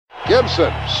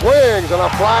Gibson swings and a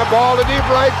fly ball to deep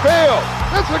right field.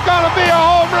 This is going to be a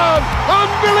home run.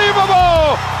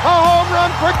 Unbelievable! A home run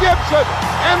for Gibson.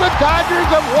 And the Dodgers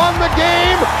have won the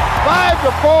game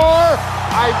 5-4.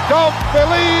 I don't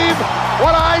believe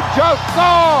what I just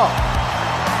saw.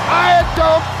 I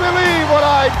don't believe what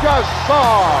I just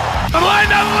saw. The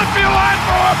line down the left field line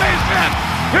for a base hit.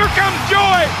 Here comes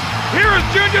Joy. Here is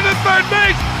Junior to third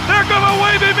base. They're going to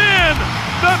wave him in.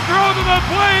 The throw to the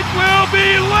plate will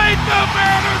be late. The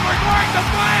Mariners are going to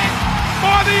play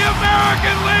for the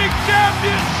American League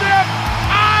Championship.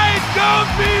 I don't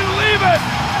believe it.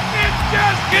 It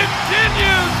just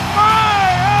continues. My,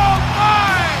 oh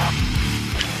my.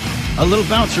 A little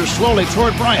bouncer slowly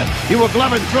toward Bryant. He will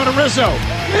glove it and throw to Rizzo.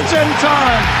 It's in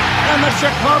time. And the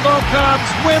Chicago Cubs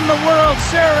win the World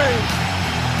Series.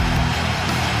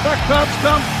 The Cubs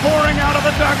come pouring out of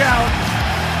the dugout,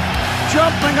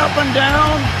 jumping up and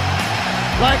down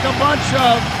like a bunch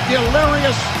of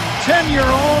delirious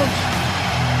 10-year-olds.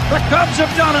 The Cubs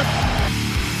have done it.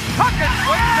 Puckett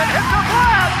swings and hits a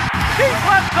blast. Deep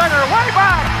left center, way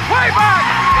back,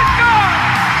 it's gone.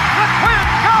 The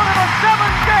Twins counted a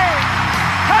 7-game.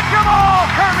 Touch 'em all,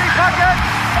 Kirby Puckett.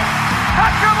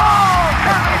 Touch 'em all,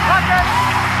 Kirby Puckett.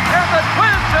 And the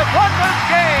Twins have won this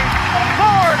game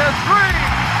 4-3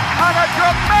 on a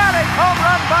dramatic home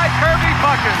run by Kirby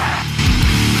Puckett.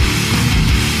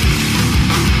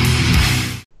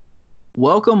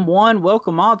 Welcome one,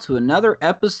 welcome all to another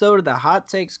episode of the Hot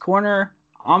Takes Corner.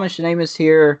 Amish and Amos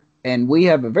here, and we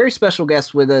have a very special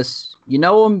guest with us. You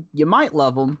know him, you might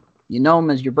love him. You know him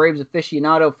as your Braves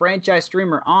aficionado, franchise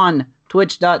streamer on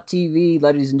Twitch.tv.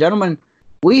 Ladies and gentlemen,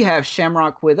 we have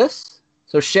Shamrock with us.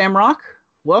 So Shamrock,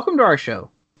 welcome to our show.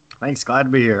 Thanks, glad to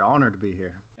be here. Honored to be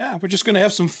here. Yeah, we're just going to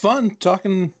have some fun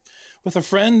talking with a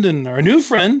friend and our new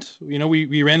friend. You know,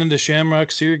 we ran into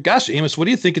Shamrocks here. Gosh, Amos, what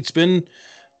do you think? It's been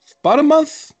about a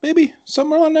month, maybe?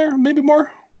 Somewhere on there, maybe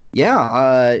more?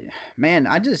 Yeah, man,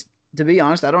 to be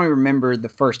honest, I don't even remember the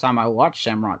first time I watched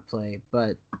Shamrock play,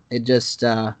 but it just,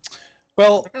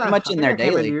 well, much in there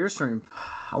daily.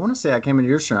 I want to say I came into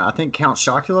your stream. I think Count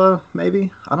Chocula,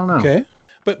 maybe. I don't know. Okay.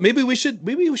 But maybe we should,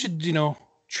 you know,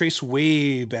 trace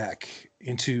way back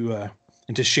into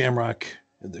Shamrock,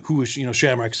 who, you know,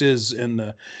 Shamrocks is and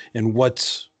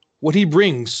what he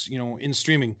brings, you know, in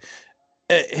streaming.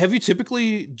 Have you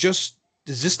typically is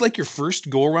this like your first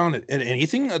go around at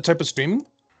anything, a type of streaming?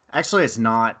 Actually, it's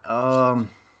not.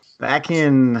 Back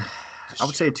in, I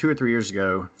would say 2 or 3 years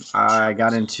ago, I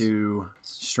got into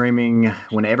streaming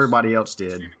when everybody else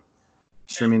did.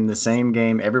 Streaming the same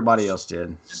game everybody else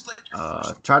did.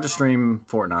 Tried to stream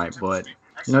Fortnite, but,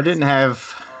 you know, didn't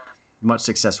have much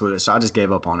success with it, so I just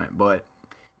gave up on it. But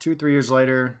 2 or 3 years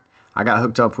later, I got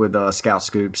hooked up with Scout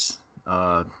Scoops.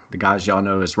 The guys y'all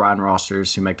know as Ryan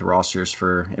Rosters, who make the rosters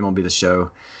for MLB The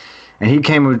Show. And he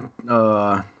came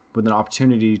with an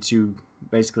opportunity to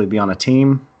basically be on a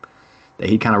team that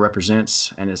he kind of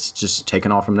represents, and it's just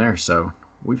taken off from there. So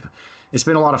it's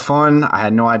been a lot of fun. I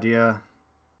had no idea.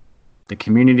 The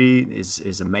community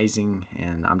is amazing,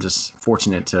 and I'm just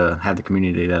fortunate to have the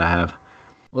community that I have.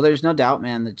 Well, there's no doubt,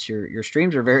 man, that your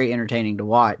streams are very entertaining to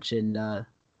watch, and a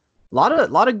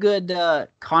lot of good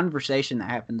conversation that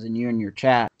happens in you and your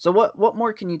chat. So what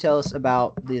more can you tell us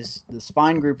about this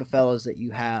fine group of fellows that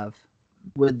you have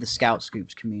with the Scout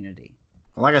Scoops community?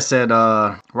 Like I said,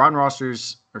 Ryan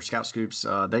Rosters or Scout Scoops,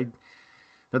 they're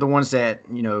the ones that,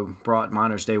 you know, brought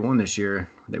minors day one this year.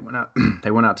 They went out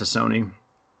to Sony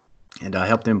and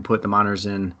helped them put the minors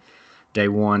in day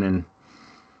one. And,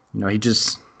 you know,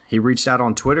 he reached out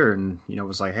on Twitter and, you know,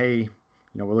 was like, hey,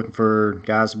 you know, we're looking for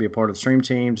guys to be a part of the stream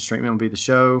team. The stream will be the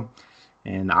show.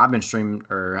 And I've been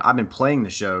playing the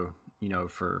show, you know,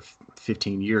 for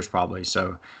 15 years probably.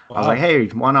 So wow. I was like, hey,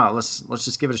 why not? Let's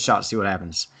just give it a shot, see what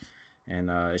happens. And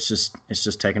it's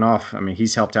just taken off. I mean,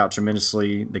 he's helped out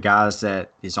tremendously. The guys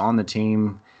that is on the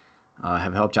team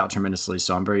have helped out tremendously.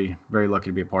 So I'm very, very lucky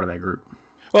to be a part of that group.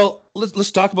 Well,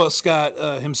 let's talk about Scott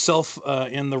himself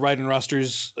in the Ryan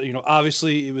Rosters. You know,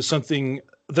 obviously it was something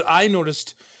that I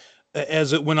noticed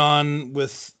as it went on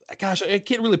with, gosh, I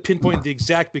can't really pinpoint the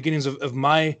exact beginnings of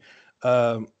my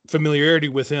familiarity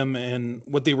with him and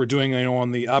what they were doing, you know,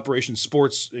 on the Operation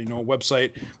Sports, you know,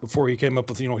 website before he came up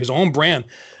with, you know, his own brand.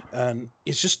 And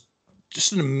it's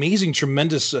just an amazing,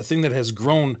 tremendous thing that has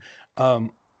grown.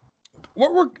 What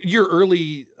were your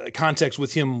early contacts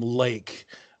with him like?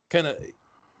 Kind of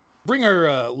bring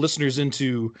our listeners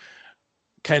into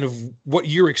kind of what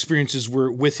your experiences were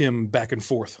with him back and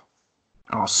forth.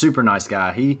 Oh, super nice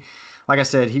guy. Like I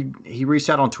said, he reached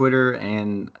out on Twitter,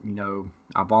 and, you know,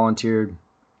 I volunteered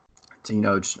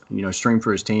to stream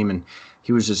for his team, and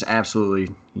he was just absolutely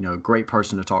great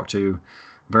person to talk to,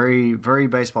 very very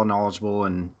baseball knowledgeable,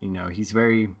 and he's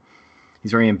very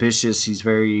ambitious. He's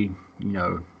very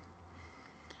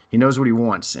he knows what he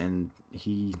wants, and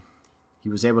he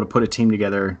was able to put a team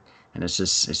together, and it's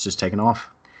just taken off.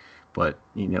 But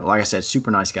like I said,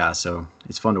 super nice guy, so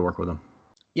it's fun to work with him.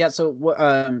 Yeah. So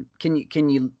can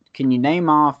you name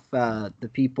off the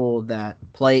people that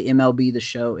play MLB The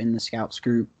Show in the Scout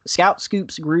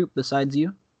Scoops group besides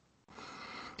you?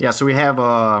 Yeah. So we have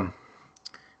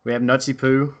Nutsy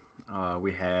Poo.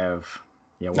 We have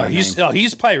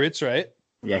he's Pirates, right?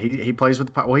 Yeah, he plays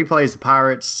with he plays the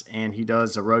Pirates, and he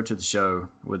does a Road to the Show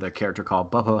with a character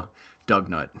called Bubba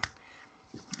Dugnut.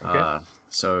 Okay.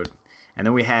 And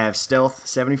then we have Stealth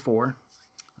 74.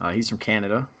 He's from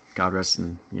Canada. God rest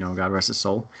his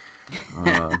soul.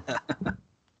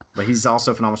 But he's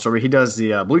also a phenomenal story. He does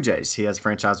the Blue Jays. He has a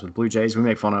franchise with Blue Jays. We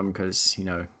make fun of him because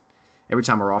every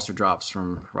time a roster drops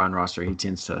from Ryan Roster, he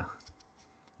tends to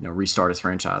restart his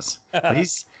franchise. But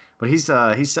he's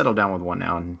settled down with one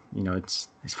now, and it's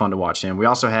fun to watch him. We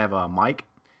also have Mike,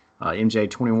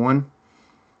 MJ21.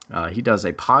 He does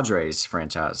a Padres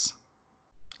franchise.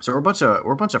 So we're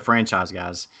a bunch of franchise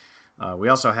guys. We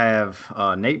also have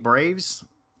Nate Braves.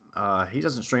 He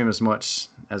doesn't stream as much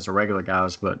as the regular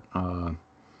guys, but and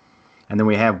then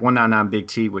we have 199 Big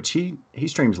T, which he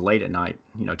streams late at night.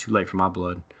 Too late for my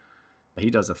blood. But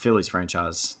he does a Phillies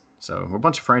franchise. So we're a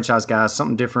bunch of franchise guys,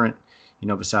 something different,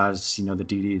 besides, the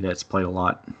DD that's played a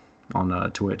lot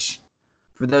on Twitch.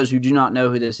 For those who do not know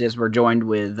who this is, we're joined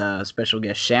with special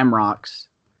guest Shamrocks,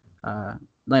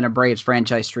 Atlanta Braves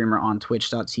franchise streamer on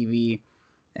twitch.tv,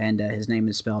 and his name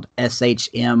is spelled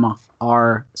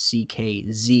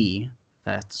SHMRCKZ.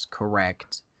 That's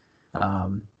correct.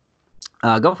 Go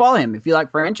follow him if you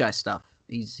like franchise stuff.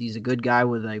 He's a good guy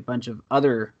with a bunch of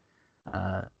other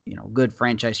good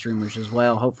franchise streamers as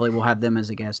well. Hopefully we'll have them as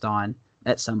a guest on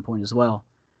at some point as well.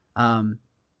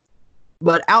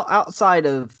 But outside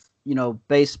of,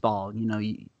 baseball,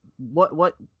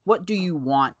 what do you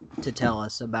want to tell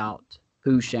us about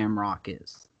who Shamrock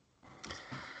is?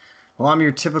 Well, I'm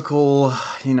your typical,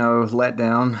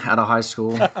 letdown out of high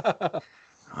school.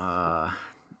 I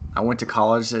went to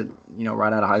college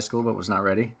right out of high school, but was not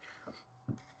ready.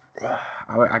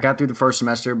 I got through the first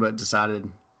semester, but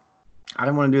decided I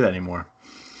didn't want to do that anymore.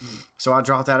 So I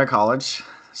dropped out of college,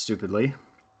 stupidly.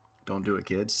 Don't do it,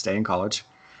 kids. Stay in college.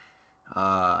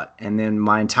 And then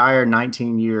my entire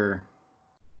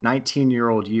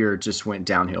 19-year-old year just went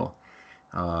downhill.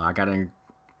 I got in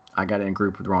a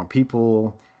group with the wrong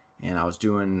people, and I was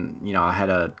doing, I had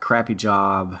a crappy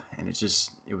job, and it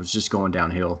was just going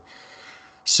downhill.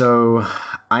 So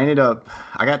I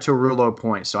got to a real low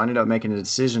point. So I ended up making a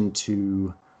decision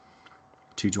to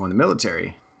join the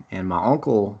military. And my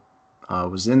uncle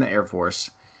was in the Air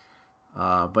Force,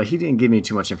 but he didn't give me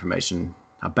too much information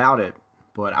about it.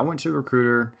 But I went to the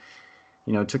recruiter,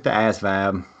 took the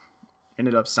ASVAB,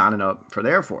 ended up signing up for the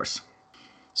Air Force.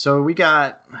 So we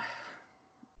go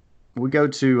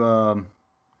to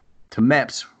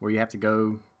MEPS, where you have to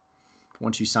go.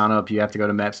 Once you sign up, you have to go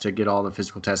to MEPS to get all the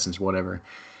physical testings, whatever,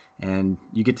 and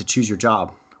you get to choose your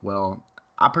job. Well,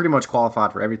 I pretty much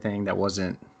qualified for everything that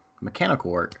wasn't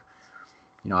mechanical work.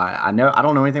 I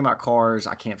don't know anything about cars.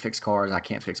 I can't fix cars. I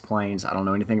can't fix planes. I don't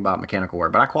know anything about mechanical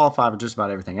work, but I qualify for just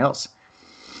about everything else.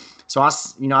 So I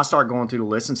started going through the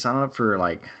list and signing up for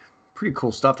like pretty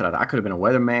cool stuff that I could have been a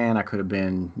weatherman. I could have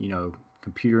been,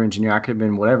 computer engineer. I could have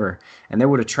been whatever, and they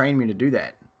would have trained me to do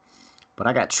that. But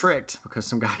I got tricked because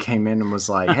some guy came in and was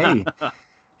like, "Hey,"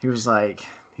 he's like,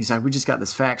 "We just got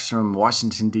this fax from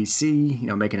Washington D.C.,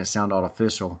 making it sound all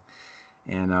official."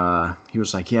 And he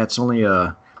was like, "Yeah, it's only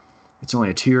a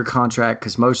 2-year contract,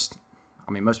 because most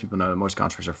people know that most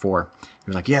contracts are 4." He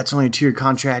was like, "Yeah, it's only a 2-year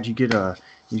contract. You get a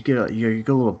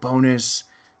little bonus.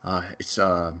 It's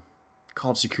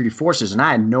called Security Forces," and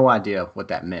I had no idea what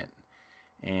that meant.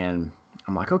 And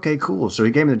I'm like, "Okay, cool." So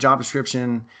he gave me the job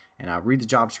description, and I read the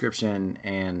job description,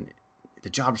 and the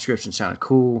job description sounded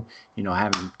cool.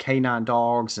 Having canine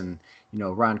dogs and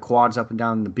riding quads up and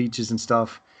down the beaches and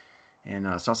stuff. And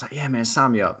so I was like, "Yeah, man,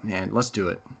 sign me up, man. Let's do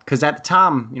it." Because at the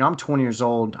time, I'm 20 years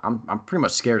old. I'm pretty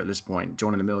much scared at this point,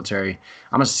 joining the military.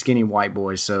 I'm a skinny white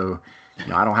boy, so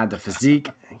I don't have the physique,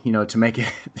 to make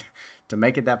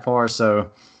it that far.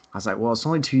 So I was like, "Well, it's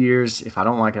only 2 years. If I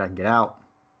don't like it, I can get out."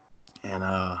 And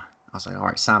I was like, "All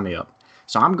right, sign me up."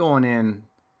 So I'm going in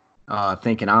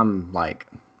thinking I'm like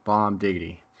bomb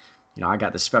diggity. I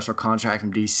got this special contract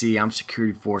from DC. I'm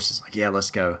Security Forces. Like, yeah, let's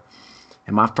go.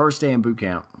 And my first day in boot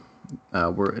camp,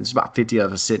 it's about 50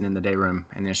 of us sitting in the day room,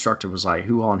 and the instructor was like,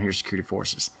 "Who all in here is Security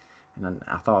Forces?" And then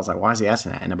I thought, I was like, why is he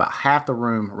asking that? And about half the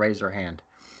room raised their hand.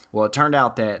 Well, it turned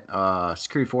out that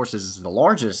security forces is the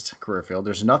largest career field.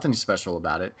 There's nothing special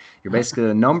about it. You're basically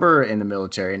a number in the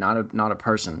military, not a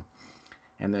person.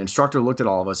 And the instructor looked at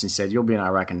all of us and said, you'll be in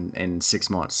Iraq in 6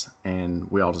 months. And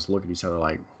we all just looked at each other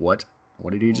like, what?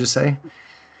 What did he just say?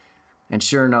 And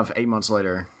sure enough, 8 months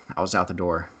later, I was out the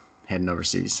door heading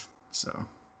overseas. So,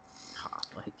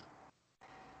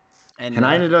 and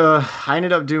I ended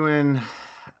up doing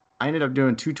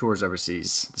 2 tours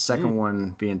overseas. The second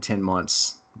one being 10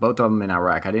 months, both of them in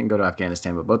Iraq. I didn't go to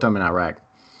Afghanistan, but both of them in Iraq.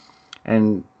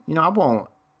 And I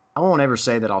won't ever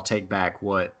say that I'll take back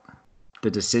what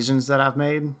the decisions that I've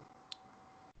made.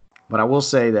 But I will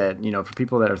say that, for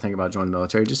people that are thinking about joining the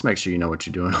military, just make sure you know what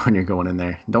you're doing when you're going in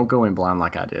there. Don't go in blind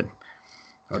like I did,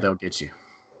 or they'll get you.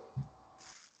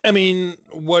 I mean,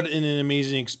 what an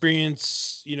amazing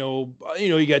experience. You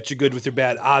got your good with your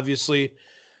bad, obviously.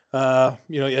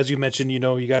 As you mentioned, you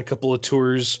got a couple of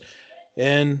tours.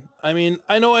 And I mean,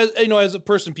 I know as a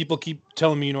person, people keep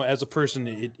telling me, as a person,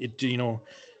 it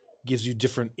gives you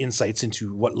different insights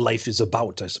into what life is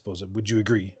about, I suppose. Would you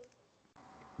agree?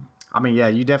 I mean, yeah,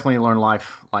 you definitely learn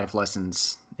life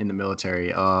lessons in the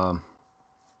military.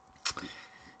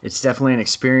 It's definitely an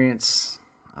experience.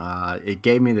 It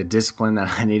gave me the discipline that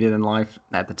I needed in life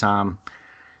at the time.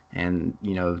 And,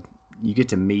 you get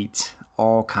to meet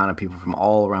all kind of people from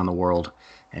all around the world.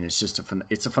 And it's just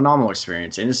it's a phenomenal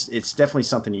experience. And it's definitely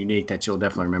something unique that you'll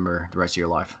definitely remember the rest of your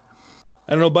life.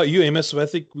 I don't know about you, Amos, but I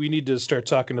think we need to start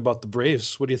talking about the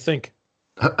Braves. What do you think?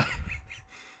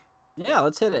 Yeah,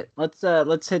 let's hit it.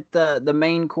 Let's hit the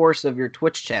main course of your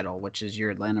Twitch channel, which is your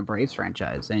Atlanta Braves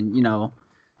franchise. And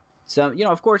so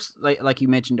of course, like you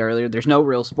mentioned earlier, there's no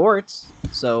real sports.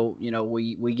 So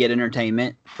we get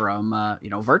entertainment from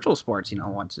virtual sports.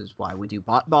 Once is why we do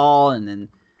bot ball, and then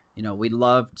we'd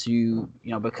love to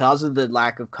because of the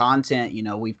lack of content,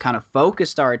 we've kind of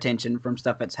focused our attention from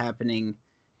stuff that's happening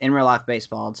in real life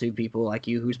baseball to people like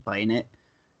you who's playing it,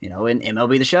 in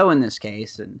MLB The Show in this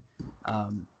case. And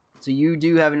so you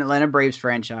do have an Atlanta Braves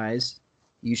franchise.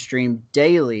 You stream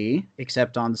daily,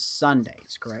 except on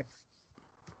Sundays, correct?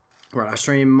 Right. I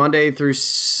stream Monday through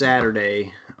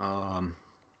Saturday, about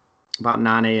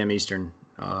 9 a.m. Eastern.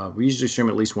 We usually stream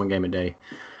at least one game a day.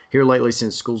 Here lately,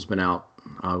 since school's been out,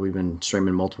 we've been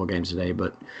streaming multiple games a day,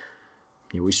 but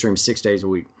we stream 6 days a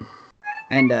week.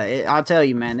 And I'll tell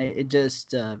you, man, it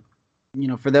just,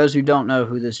 for those who don't know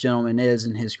who this gentleman is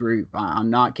and his group, I'm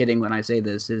not kidding when I say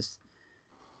this,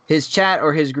 his chat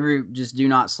or his group just do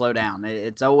not slow down.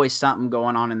 It's always something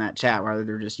going on in that chat, whether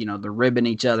they're just, they're ribbing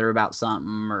each other about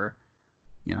something or,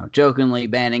 jokingly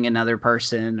banning another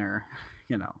person or,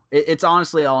 it's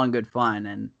honestly all in good fun.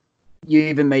 And you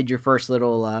even made your first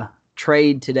little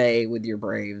trade today with your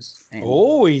Braves. And,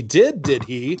 he did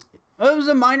he? Well, it was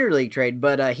a minor league trade,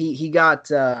 but he got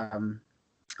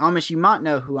Amish, you might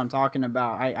know who I'm talking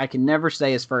about. I can never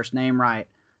say his first name right,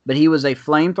 but he was a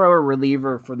flamethrower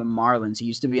reliever for the Marlins. He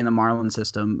used to be in the Marlins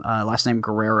system. Last name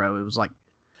Guerrero. It was like,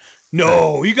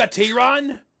 no, you got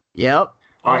Tehran? Yep.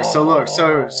 All right. So look,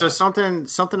 so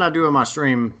something I do in my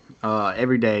stream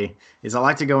every day is I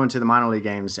like to go into the minor league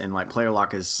games and like player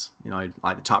lock as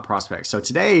like the top prospects. So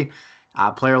today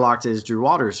I player locked as Drew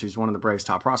Waters, who's one of the Braves'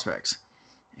 top prospects.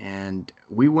 And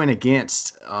we went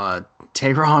against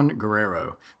Tehran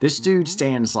Guerrero. This dude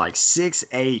stands like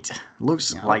 6'8".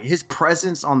 Looks like his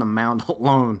presence on the mound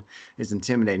alone is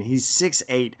intimidating. He's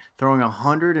 6'8", throwing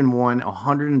 101,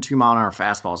 102 mile an hour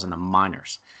fastballs in the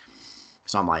minors.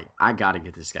 So I'm like, I got to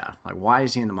get this guy. Like, why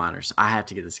is he in the minors? I have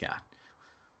to get this guy.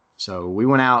 So we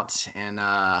went out, and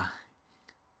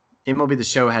MLB The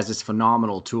Show has this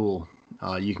phenomenal tool.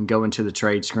 You can go into the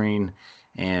trade screen.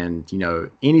 And,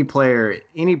 any player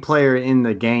in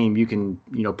the game, you can,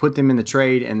 put them in the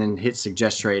trade and then hit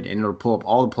suggest trade, and it'll pull up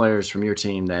all the players from your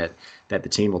team that the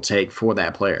team will take for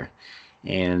that player.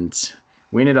 And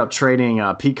we ended up trading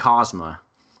Pete Kozma,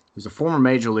 who's a former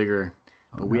major leaguer,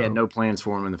 but we had no plans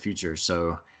for him in the future.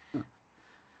 So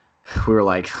we were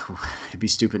like, it'd be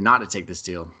stupid not to take this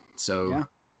deal. So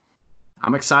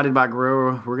I'm excited about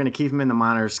Guerrero. We're going to keep him in the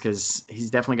minors because he's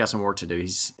definitely got some work to do.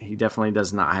 He definitely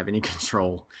does not have any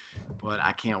control, but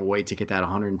I can't wait to get that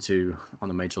 102 on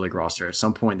the Major League roster at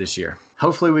some point this year.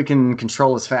 Hopefully we can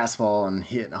control his fastball and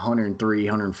hit 103,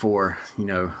 104,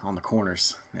 on the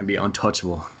corners and be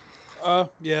untouchable.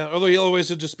 Yeah, although he'll always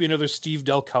just be another Steve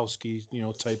Delkowski,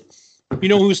 type. You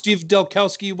know who Steve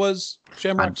Delkowski was,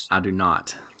 Shamrocks? I do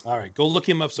not. All right, go look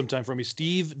him up sometime for me.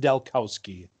 Steve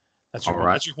Delkowski. That's your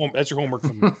right. That's your homework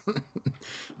from me. All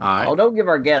right. Oh, don't give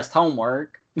our guest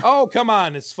homework. Oh, come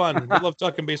on. It's fun. We love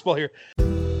talking baseball here.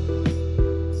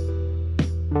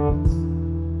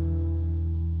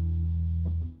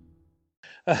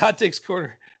 Hot Takes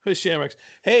Corner with Shamrocks.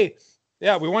 Hey,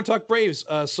 yeah, we want to talk Braves.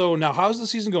 So now, how's the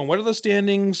season going? What are the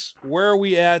standings? Where are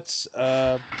we at?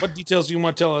 What details do you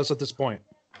want to tell us at this point?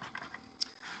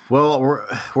 Well,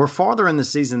 we're farther in the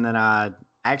season than I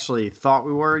actually thought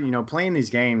we were. Playing these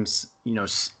games,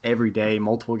 every day,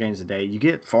 multiple games a day, you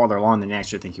get farther along than you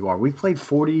actually think you are. We've played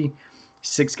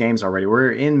 46 games already.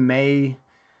 We're in May,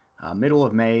 middle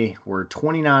of May. We're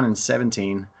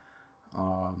 29-17.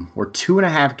 We're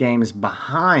 2.5 games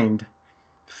behind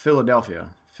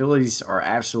Philadelphia. Phillies are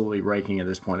absolutely raking at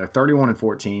this point. They're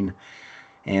 31-14,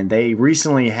 and they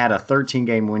recently had a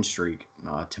 13-game win streak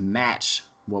to match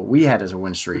what we had as a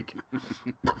win streak.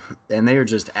 And they are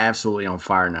just absolutely on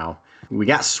fire now. We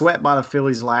got swept by the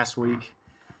Phillies last week.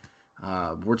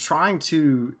 We're trying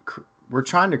to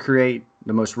create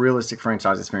the most realistic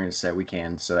franchise experience that we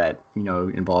can, so that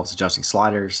involves adjusting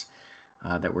sliders,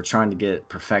 that we're trying to get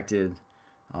perfected,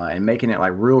 and making it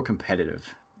like real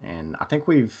competitive. And I think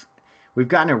we've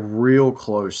gotten it real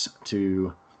close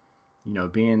to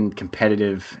being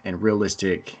competitive and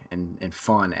realistic and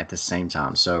fun at the same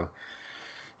time. So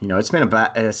it's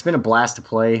been a blast to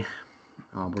play.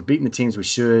 We're beating the teams we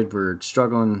should. We're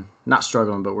not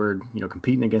struggling, but we're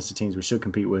competing against the teams we should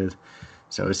compete with.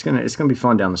 So it's gonna be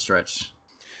fun down the stretch.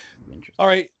 All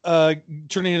right,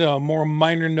 turning to a more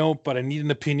minor note, but I need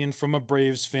an opinion from a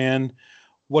Braves fan.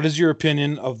 What is your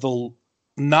opinion of the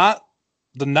not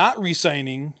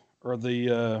re-signing or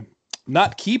the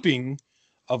not keeping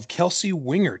of Kelsey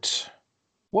Wingert?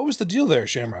 What was the deal there,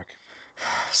 Shamrock?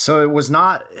 So it was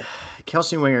not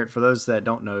Kelsey Wingert. For those that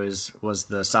don't know, was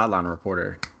the sideline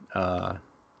reporter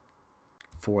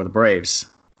for the Braves.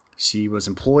 She was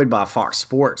employed by Fox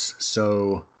Sports,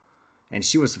 and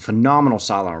she was a phenomenal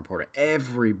sideline reporter.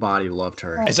 Everybody loved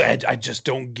her. I just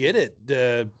don't get it.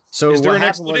 So is there what an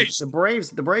happened was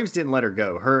explanation? the Braves didn't let her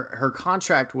go. Her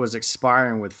contract was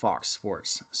expiring with Fox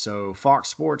Sports, so Fox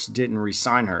Sports didn't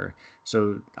re-sign her.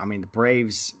 So I mean, the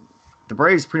Braves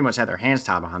pretty much had their hands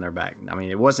tied behind their back. I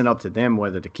mean, it wasn't up to them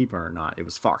whether to keep her or not. It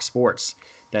was Fox Sports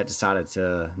that decided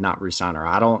to not re-sign her.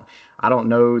 I don't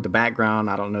know the background.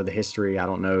 I don't know the history. I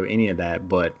don't know any of that.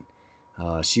 But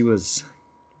she was.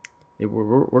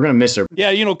 We're gonna miss her.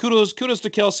 Yeah, kudos to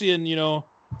Kelsey, and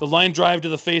the line drive to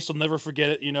the face. I'll never forget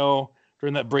it.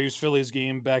 During that Braves Phillies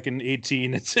game back in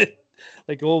 2018. It's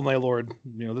like, oh my lord,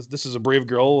 this is a Brave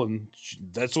girl, and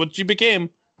that's what she became.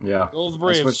 Yeah, Girl of the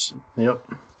Braves. Yep.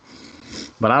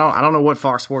 But I don't know what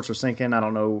Fox Sports was thinking. I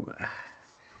don't know,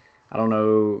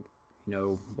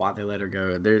 why they let her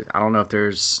go. I don't know if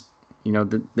there's,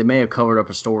 they may have covered up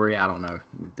a story. I don't know.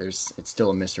 It's still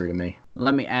a mystery to me.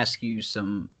 Let me ask you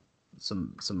some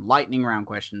lightning round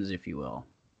questions, if you will,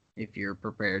 if you're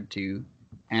prepared to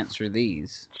answer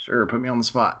these. Sure, put me on the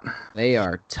spot. They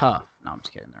are tough. No, I'm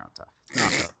just kidding. They're not tough.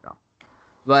 Not tough at all.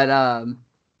 But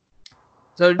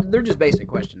so they're just basic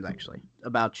questions, actually,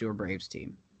 about your Braves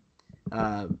team.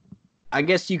 I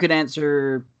guess you could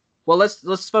answer. Well,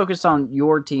 let's focus on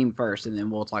your team first, and then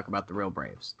we'll talk about the real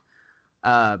Braves.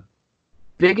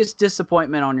 Biggest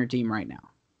disappointment on your team right now?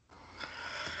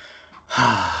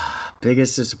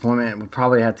 Biggest disappointment would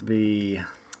probably have to be,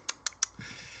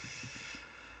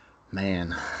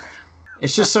 man.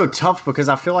 It's just so tough because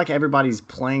I feel like everybody's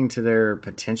playing to their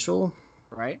potential.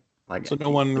 Right. Like, so no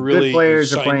one the really good players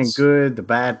shines. are playing good. The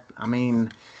bad, I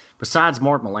mean, besides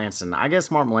Mark Melancon, I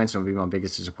guess Mark Melancon would be my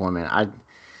biggest disappointment.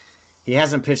 He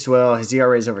hasn't pitched well. His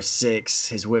ERA is over 6.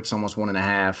 His WHIP's almost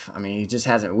 1.5. I mean, he just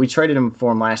hasn't. We traded him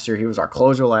for him last year. He was our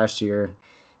closer last year,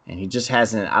 and he just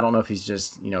hasn't. I don't know if he's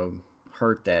just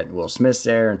hurt that Will Smith's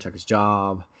there and took his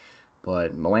job,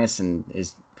 but Melancon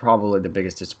is probably the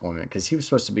biggest disappointment because he was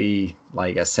supposed to be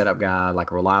like a setup guy,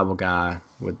 like a reliable guy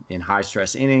in high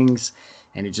stress innings,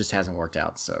 and it just hasn't worked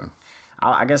out. So,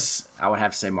 I guess I would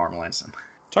have to say Mark Melancon.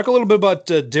 Talk a little bit about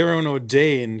Darren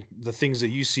O'Day and the things that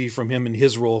you see from him in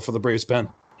his role for the Braves pen.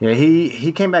 Yeah,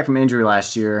 he came back from injury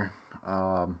last year.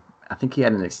 I think he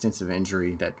had an extensive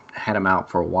injury that had him out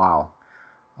for a while.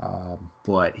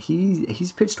 But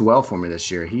he's pitched well for me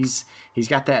this year. He's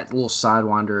got that little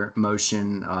sidewinder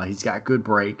motion. He's got good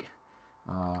break.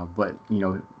 But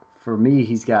for me,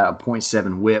 he's got a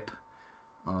 .7 WHIP,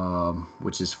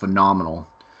 which is phenomenal.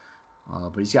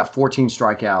 But he's got 14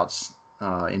 strikeouts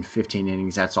in 15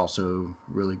 innings. That's also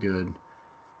really good.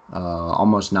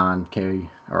 Almost 9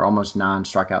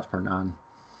 strikeouts per 9.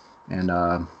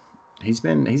 And he's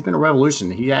been a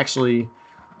revolution. He actually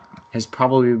has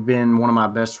probably been one of my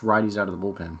best righties out of the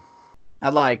bullpen. I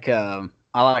like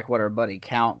what our buddy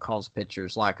Count calls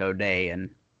pitchers like O'Day and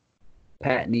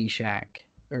Pat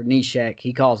Neshek.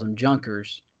 He calls them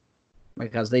junkers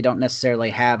because they don't necessarily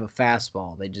have a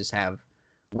fastball. They just have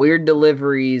weird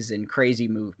deliveries and crazy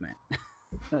movement.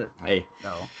 Hey,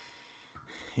 No,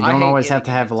 you I don't hate always have getting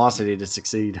to have velocity to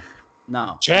succeed.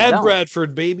 no. Chad no.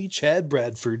 Bradford, baby, Chad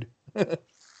Bradford.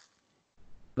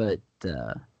 But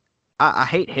I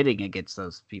hate hitting against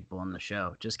those people in the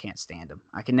show. Just can't stand them.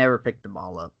 I can never pick the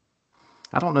ball up.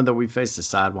 I don't know that we faced a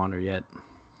Sidewinder yet.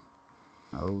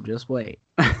 Oh, just wait.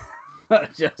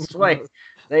 Just wait.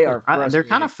 They are. They're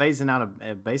kind of frustrating. phasing out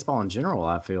of baseball in general,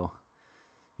 I feel.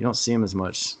 You don't see them as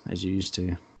much as you used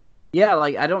to. Yeah,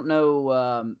 like I don't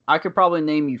know. I could probably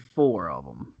name you 4 of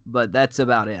them, but that's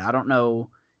about it. I don't know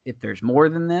if there's more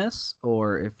than this,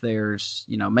 or if there's,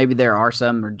 maybe there are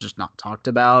some that are just not talked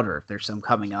about, or if there's some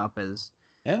coming up as.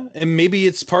 Yeah, and maybe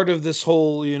it's part of this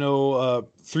whole,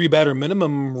 3-batter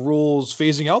minimum rules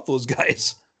phasing out those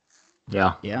guys.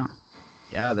 Yeah. Yeah,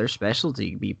 they're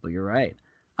specialty people. You're right.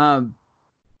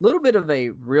 Little bit of a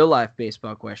real life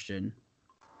baseball question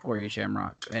for you,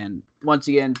 Shamrock. And once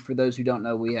again, for those who don't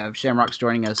know, we have Shamrock's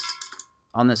joining us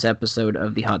on this episode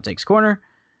of the Hot Takes Corner.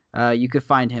 You could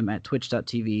find him at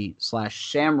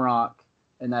twitch.tv/Shamrock,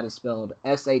 and that is spelled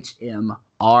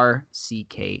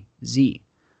SHMRCKZ.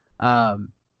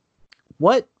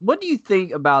 What do you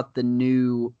think about the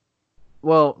new?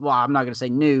 Well, I'm not going to say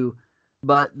new,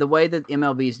 but the way that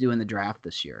MLB is doing the draft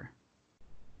this year.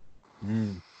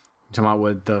 Talking about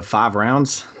with the 5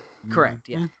 rounds? Correct.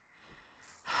 Yeah.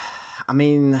 I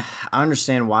mean, I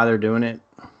understand why they're doing it.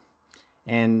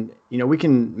 And,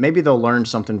 maybe they'll learn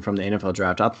something from the NFL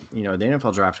draft. The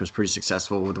NFL draft was pretty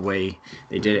successful with the way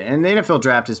they did it. And the NFL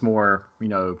draft is more,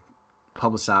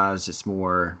 publicized. It's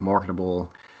more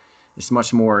marketable. It's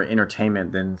much more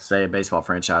entertainment than, say, a baseball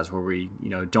franchise where we,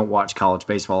 don't watch college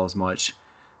baseball as much.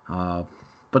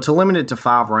 But to limit it to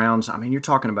 5 rounds, I mean, you're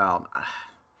talking about,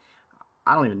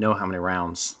 I don't even know how many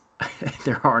rounds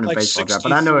there are in a Like baseball draft,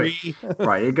 but I know it, 63.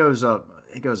 right. It goes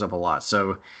up a lot.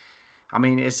 So, I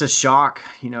mean, it's a shock,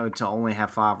 to only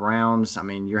have 5 rounds. I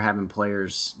mean, you're having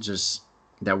players just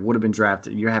that would have been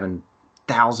drafted. You're having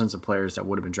thousands of players that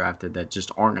would have been drafted that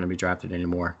just aren't going to be drafted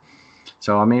anymore.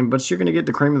 So, I mean, but you're going to get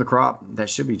the cream of the crop that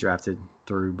should be drafted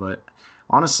through. But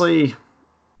honestly,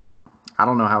 I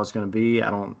don't know how it's going to be.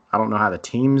 I don't know how the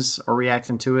teams are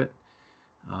reacting to it.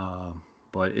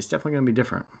 But it's definitely going to be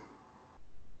different.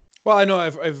 Well, I know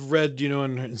I've read,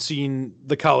 and seen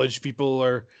the college people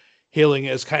are hailing it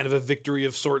as kind of a victory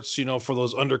of sorts, for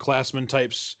those underclassmen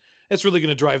types. It's really going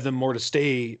to drive them more to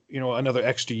stay, another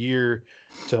extra year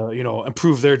to,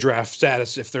 improve their draft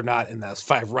status if they're not in those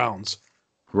 5 rounds.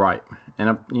 Right. And,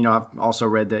 I've also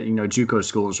read that, JUCO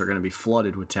schools are going to be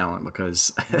flooded with talent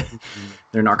because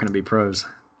they're not going to be pros.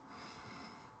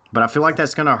 But I feel like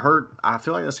that's going to hurt.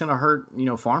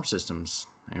 Farm systems.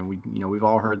 And we've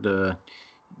all heard the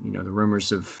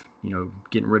rumors of,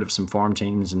 getting rid of some farm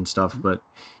teams and stuff. But,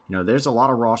 there's a lot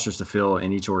of rosters to fill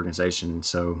in each organization.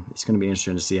 So it's going to be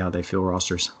interesting to see how they fill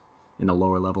rosters in the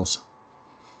lower levels.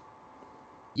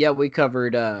 Yeah, we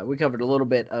covered a little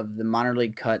bit of the minor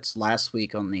league cuts last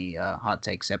week on the Hot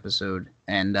Takes episode,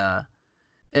 and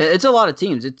it's a lot of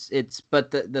teams.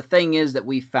 But the thing is that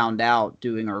we found out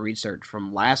doing our research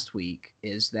from last week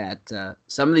is that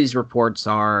some of these reports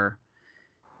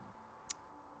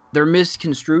they're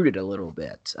misconstrued a little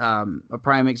bit. A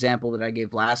prime example that I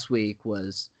gave last week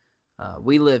was I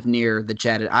live near the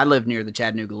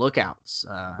Chattanooga Lookouts.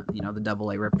 The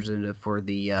Double-A representative for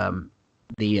the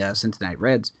Cincinnati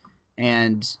Reds,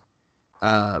 and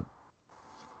they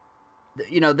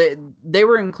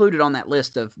were included on that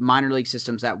list of minor league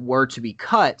systems that were to be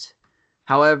cut.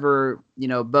 However,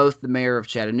 both the mayor of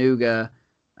Chattanooga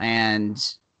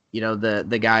and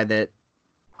the guy that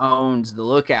owns the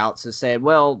Lookouts has said,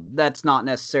 well, that's not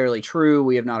necessarily true.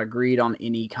 We have not agreed on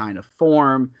any kind of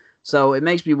form. So it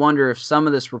makes me wonder if some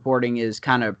of this reporting is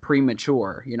kind of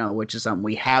premature, which is something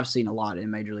we have seen a lot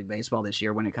in Major League Baseball this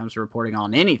year when it comes to reporting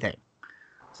on anything.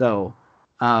 So,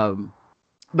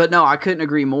 but no, I couldn't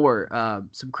agree more.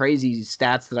 Some crazy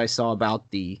stats that I saw about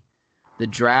the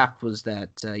draft was that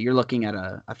you're looking at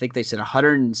I think they said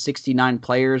 169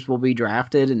 players will be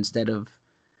drafted instead of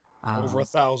Over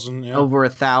 1,000. Yeah. Over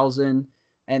 1,000.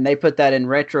 And they put that in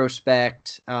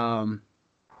retrospect. I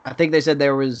think they said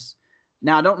there was.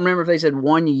 Now, I don't remember if they said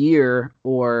 1 year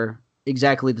or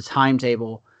exactly the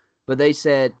timetable, but they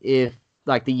said if,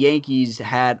 like, the Yankees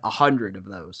had 100 of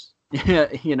those,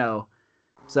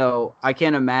 So I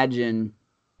can't imagine.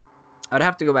 I'd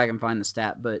have to go back and find the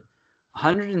stat, but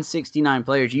 169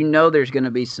 players, there's going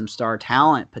to be some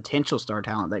potential star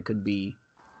talent that could be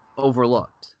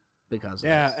overlooked because of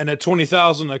this. And at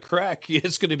 20,000 a crack,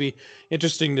 it's going to be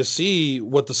interesting to see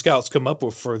what the scouts come up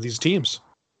with for these teams.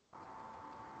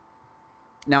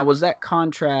 Now, was that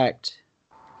contract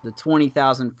The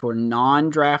 20,000 for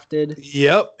non-drafted.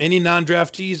 Yep. Any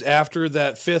non-draftees after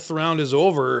that 5th round is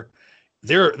over,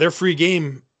 they're free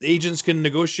game. Agents can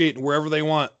negotiate wherever they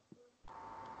want.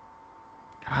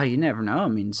 Oh, you never know. I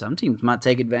mean, some teams might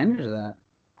take advantage of that.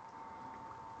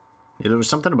 Yeah, there was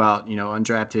something about,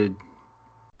 undrafted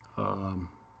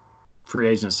free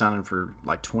agents signing for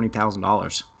like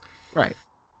 $20,000. Right.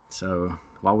 So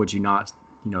why would you not,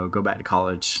 go back to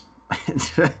college?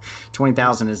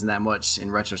 20,000 isn't that much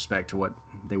in retrospect to what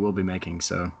they will be making.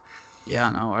 So yeah,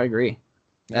 no, I agree.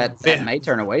 That may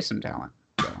turn away some talent.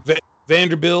 So.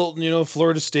 Vanderbilt,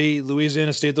 Florida State,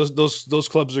 Louisiana State, those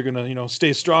clubs are gonna,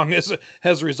 stay strong as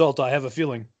a result. I have a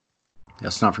feeling.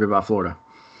 Let's not forget about Florida.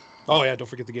 Oh yeah, don't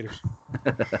forget the Gators.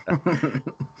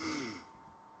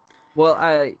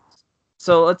 Well,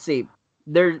 so let's see.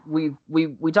 We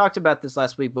talked about this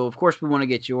last week, but of course we want to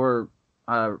get your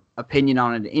opinion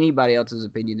on it. Anybody else's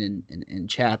opinion in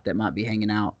chat that might be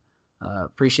hanging out.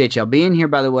 Appreciate y'all being here.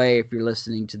 By the way, if you're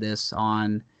listening to this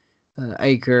on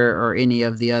Anchor or any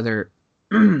of the other,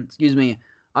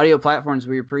 audio platforms,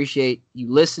 we appreciate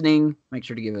you listening. Make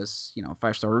sure to give us, a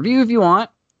 5-star review if you want.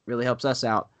 Really helps us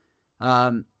out.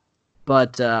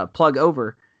 But plug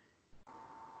over.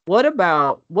 What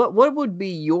about what would be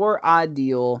your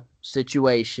ideal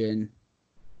situation,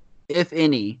 if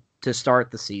any, to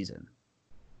start the season?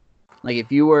 Like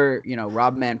if you were,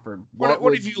 Rob Manfred,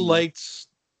 what have you liked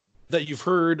that you've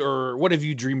heard, or what have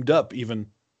you dreamed up even,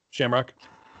 Shamrock?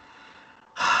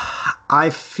 I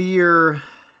fear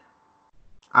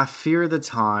the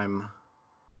time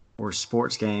where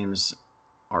sports games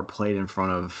are played in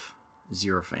front of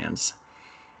 0 fans.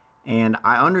 And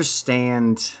I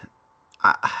understand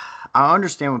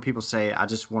when people say, I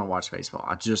just want to watch baseball.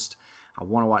 I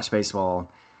want to watch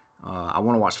baseball. I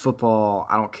want to watch football.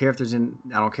 I don't care if there's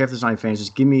not any fans.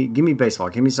 Just give me baseball.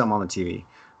 Give me something on the TV.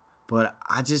 But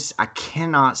I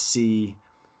cannot see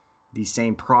the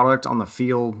same product on the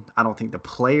field. I don't think the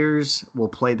players will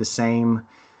play the same.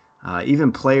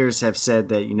 Even players have said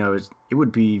that, it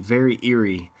would be very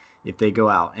eerie if they go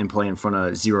out and play in front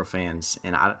of 0 fans.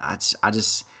 And I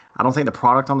don't think the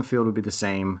product on the field would be the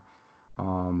same.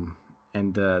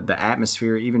 And the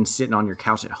atmosphere, even sitting on your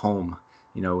couch at home,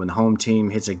 when the home team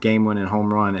hits a game-winning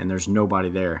home run and there's nobody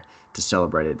there to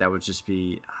celebrate it, that would just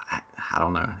be, I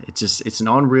don't know.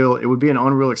 It would be an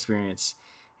unreal experience.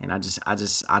 And I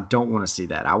don't want to see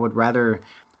that. I would rather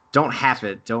don't have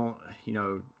it. Don't,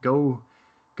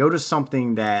 go to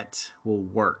something that will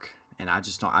work. And I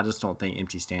just don't think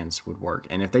empty stands would work.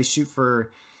 And if they shoot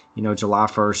for, July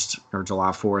 1st or July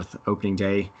 4th opening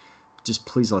day, just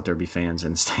please let there be fans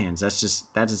in the stands.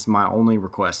 That is my only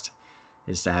request,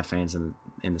 is to have fans in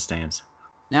the stands.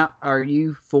 Now, are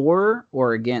you for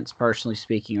or against, personally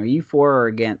speaking, are you for or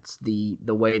against the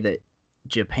way that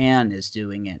Japan is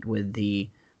doing it with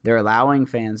they're allowing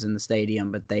fans in the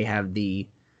stadium, but they have the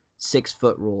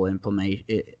 6-foot rule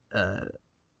implemented, so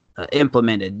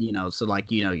like,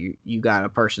 you got a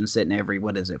person sitting every,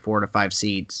 4 to 5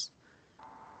 seats,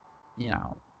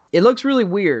 it looks really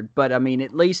weird, but I mean,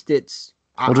 at least it's,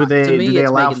 well, do they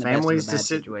allow families to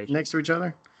sit next to each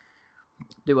other?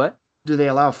 Do what? Do they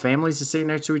allow families to sit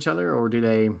next to each other, or do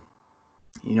they,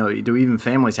 do even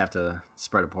families have to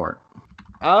spread apart?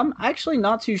 Actually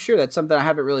not too sure. That's something I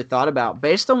haven't really thought about.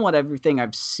 Based on everything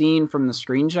I've seen from the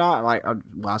screenshot, I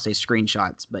say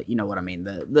screenshots, but you know what I mean.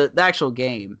 The actual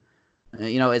game,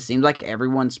 it seems like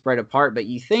everyone's spread apart. But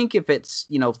you think if it's,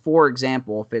 for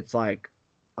example, if it's like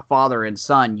a father and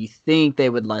son, you think they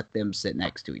would let them sit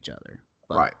next to each other.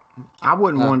 But, right. I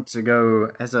wouldn't want to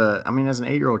go as an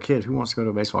 8-year-old kid who wants to go to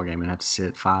a baseball game and have to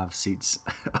sit 5 seats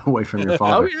away from your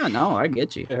father. Oh yeah, no, I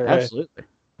get you. Absolutely.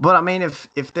 But I mean,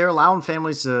 if they're allowing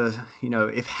families to,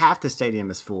 if half the stadium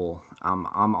is full,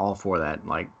 I'm all for that.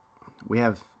 Like, we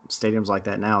have stadiums like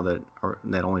that now that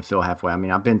only fill halfway. I mean,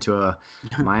 I've been to a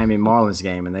Miami Marlins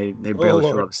game and they barely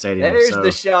fill up the stadium. There's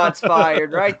the shots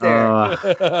fired right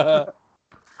there.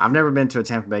 I've never been to a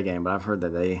Tampa Bay game, but I've heard that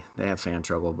they have fan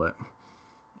trouble. But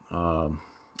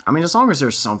I mean, as long as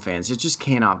there's some fans, it just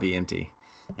cannot be empty.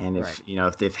 And if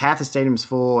if half the stadium's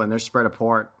full and they're spread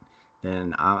apart,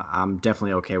 then I'm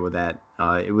definitely okay with that.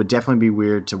 It would definitely be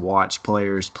weird to watch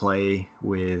players play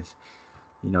with,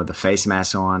 the face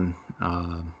mask on.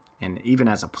 And even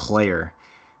as a player,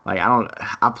 like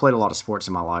I've played a lot of sports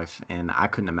in my life, and I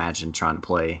couldn't imagine trying to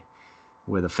play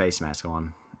with a face mask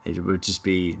on. It would just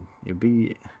be, it'd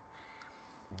be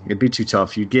too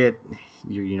tough.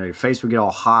 Your face would get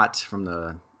all hot from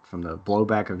the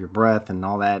blowback of your breath and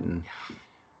all that, and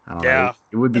I don't know.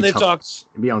 It would be tough.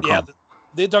 It'd be uncomfortable.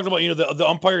 They talked about, the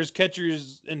umpires,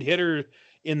 catchers, and hitter,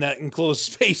 in that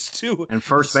enclosed space too. And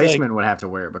first baseman would have to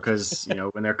wear it because,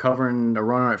 when they're covering a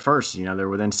runner at first, they're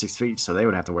within 6 feet, so they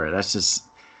would have to wear it. That's just,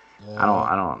 I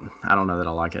don't know that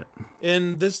I like it.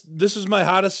 And this is my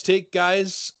hottest take,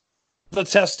 guys. The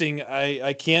testing,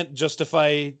 I can't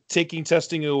justify taking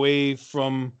testing away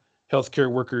from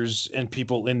healthcare workers and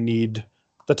people in need.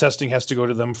 The testing has to go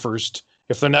to them first.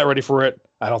 If they're not ready for it,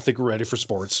 I don't think we're ready for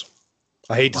sports.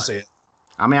 I hate to say it.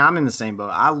 I mean, I'm in the same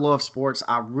boat. I love sports.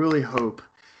 I really hope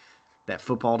that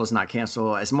football does not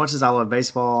cancel. As much as I love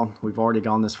baseball, we've already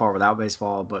gone this far without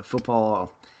baseball, but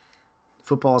football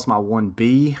is my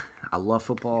 1B. I love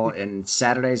football, and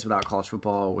Saturdays without college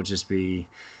football would just be,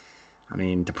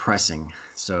 depressing.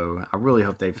 So I really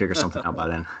hope they figure something out by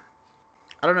then.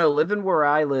 I don't know. Living where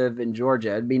I live in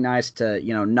Georgia, it'd be nice to,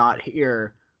 not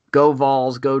hear "Go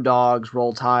Vols, Go Dogs,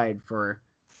 Roll Tide" for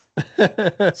 6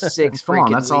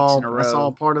 freaking weeks in a row. That's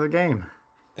all part of the game.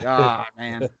 Ah,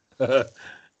 man.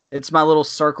 It's my little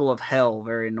circle of hell,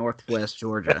 very northwest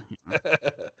Georgia.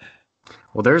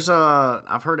 Well, there's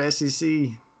I've heard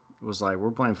SEC was like, we're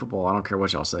playing football. I don't care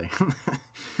what y'all say.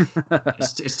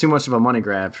 It's too much of a money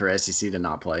grab for SEC to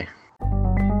not play.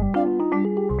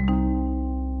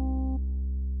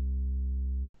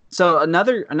 So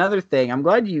another thing, I'm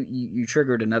glad you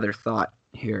triggered another thought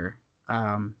here.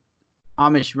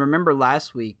 Amish, remember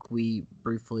last week we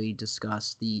briefly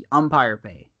discussed the umpire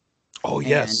pay. Oh,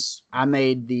 yes. And I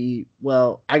made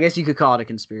I guess you could call it a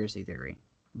conspiracy theory.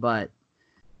 But,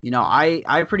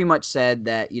 I pretty much said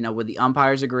that, with the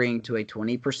umpires agreeing to a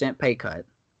 20% pay cut,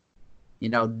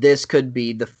 this could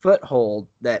be the foothold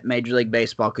that Major League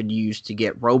Baseball could use to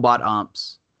get robot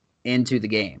umps into the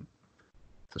game.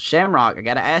 So, Shamrock, I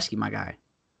got to ask you, my guy,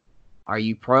 are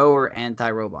you pro or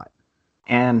anti-robot?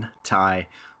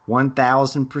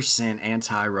 1,000%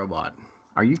 anti-robot.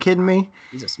 Are you kidding me?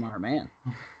 He's a smart man.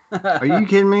 Are you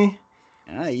kidding me?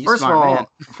 Yeah, he's a smart man.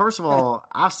 First of all,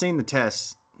 I've seen the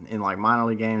tests in like minor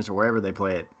league games or wherever they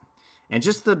play it. And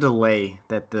just the delay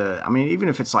that even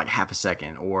if it's like half a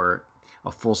second or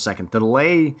a full second, the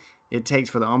delay it takes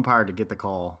for the umpire to get the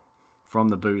call from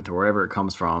the booth or wherever it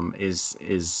comes from is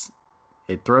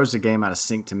it throws the game out of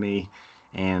sync to me.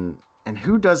 And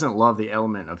who doesn't love the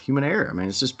element of human error?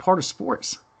 It's just part of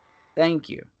sports. Thank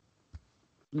you.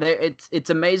 It's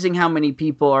amazing how many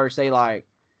people are like,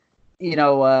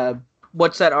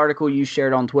 what's that article you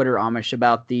shared on Twitter, Amish,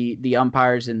 about the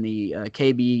umpires in the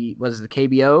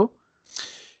KBO?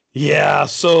 Yeah,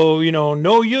 so,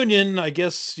 no union, I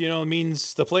guess,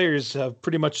 means the players have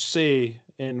pretty much say.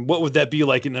 And what would that be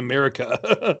like in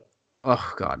America?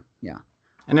 Oh, God, yeah.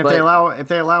 And if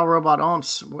they allow robot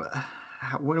umps,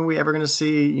 when are we ever going to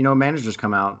see, managers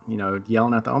come out,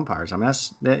 yelling at the umpires? That's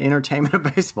the entertainment of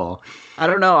baseball. I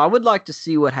don't know. I would like to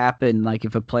see what happened, like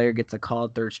if a player gets a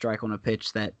called third strike on a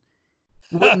pitch that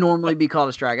would normally be called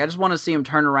a strike. I just want to see him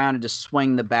turn around and just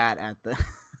swing the bat at the.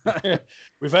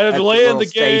 We've had a delay in the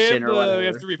game. We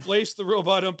have to replace the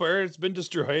robot umpire. It's been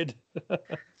destroyed.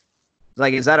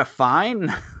 Like, is that a fine?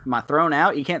 Am I thrown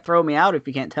out? You can't throw me out if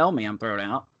you can't tell me I'm thrown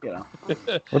out. Well,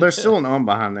 there's still an ump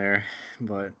behind there,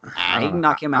 but he can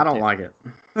knock him out. I don't like it.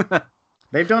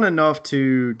 They've done enough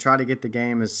to try to get the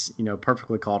game as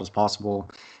perfectly called as possible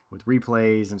with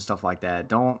replays and stuff like that.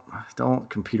 Don't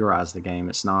computerize the game.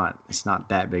 It's not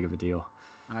that big of a deal.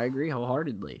 I agree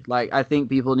wholeheartedly. Like, I think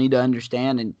people need to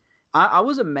understand, and I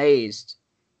was amazed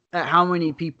at how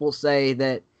many people say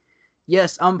that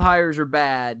yes, umpires are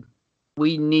bad.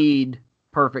 We need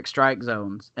perfect strike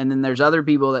zones. And then there's other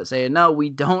people that say, no, we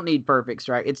don't need perfect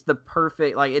strike. It's the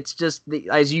perfect, it's just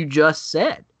as you just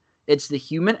said, it's the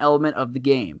human element of the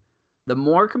game. The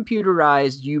more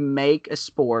computerized you make a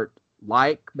sport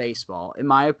like baseball, in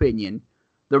my opinion,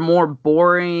 the more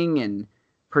boring and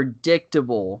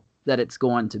predictable that it's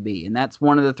going to be. And that's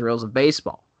one of the thrills of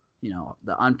baseball, the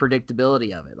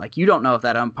unpredictability of it. Like, you don't know if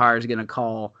that umpire is going to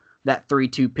call that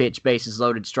 3-2 pitch, bases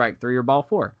loaded, strike 3 or ball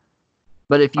 4.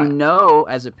 But if you know,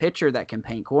 as a pitcher that can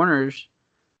paint corners,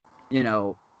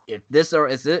 if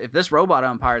this robot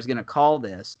umpire is going to call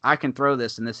this, I can throw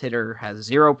this, and this hitter has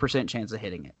 0% chance of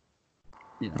hitting it.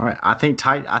 All right, I think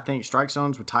strike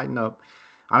zones would tighten up.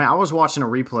 I was watching a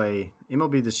replay.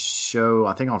 MLB The Show,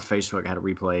 I think on Facebook had a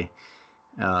replay,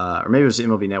 or maybe it was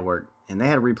MLB Network, and they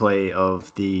had a replay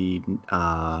of the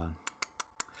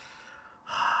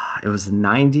it was the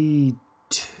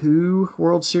 '92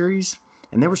 World Series.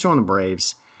 And they were showing the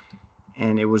Braves,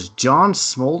 and it was John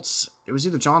Smoltz. It was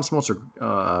either John Smoltz or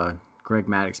Greg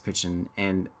Maddux pitching,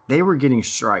 and they were getting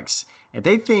strikes. If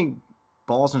they think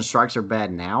balls and strikes are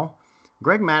bad now,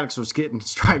 Greg Maddux was getting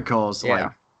strike calls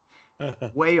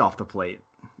way off the plate.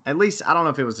 At least, I don't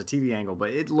know if it was a TV angle, but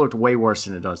it looked way worse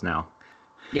than it does now.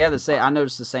 Yeah, I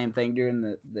noticed the same thing during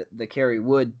the Kerry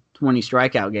Wood 20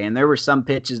 strikeout game. There were some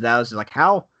pitches that I was like,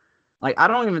 how? Like, I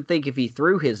don't even think if he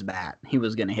threw his bat, he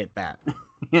was going to hit that,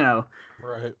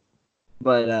 Right.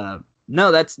 But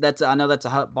no, that's I know that's a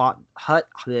hot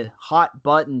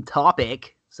button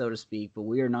topic, so to speak. But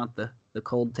we are not the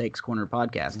Cold Takes Corner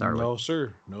podcast, are we? No,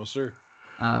 sir. No, sir.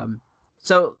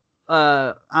 So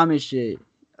Amish,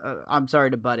 I'm sorry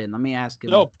to butt in. Let me ask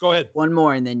him. No, go ahead. One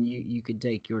more, and then you could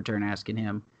take your turn asking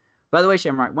him. By the way,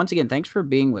 Shamrock, once again, thanks for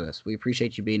being with us. We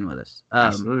appreciate you being with us.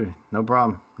 Absolutely. No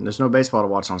problem. There's no baseball to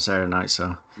watch on Saturday night,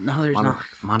 so no, there's not.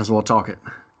 Might as well talk it.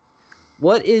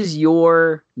 What is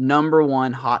your number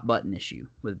one hot button issue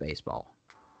with baseball?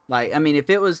 Like, I mean, if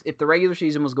the regular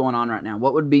season was going on right now,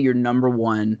 what would be your number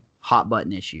one hot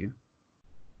button issue?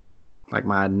 Like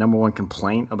my number one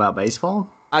complaint about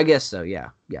baseball? I guess so, yeah.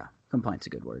 Yeah, complaint's a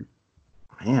good word.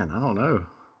 Man, I don't know.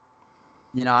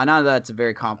 I know that's a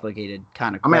very complicated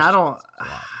kind of question. I mean,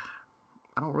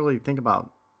 I don't really think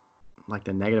about like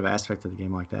the negative aspect of the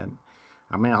game like that.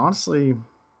 I mean, honestly.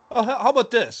 Oh, how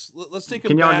about this? Let's take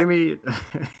him back. Can y'all give me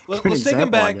let's take him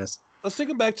back. Let's take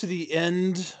him back to the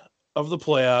end of the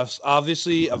playoffs.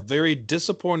 Obviously, a very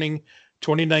disappointing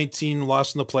 2019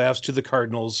 loss in the playoffs to the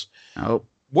Cardinals. Oh.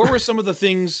 What were some of the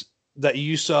things that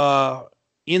you saw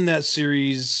in that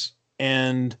series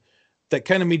and that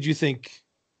kind of made you think,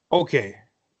 okay,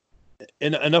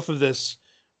 enough of this.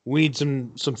 We need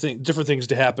some different things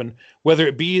to happen, whether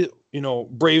it be,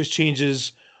 Braves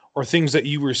changes or things that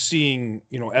you were seeing,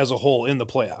 as a whole in the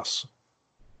playoffs.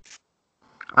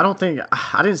 I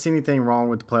didn't see anything wrong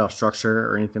with the playoff structure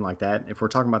or anything like that. If we're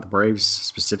talking about the Braves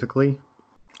specifically,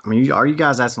 I mean, are you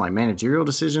guys asking like managerial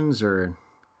decisions or?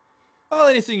 Well,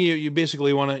 anything you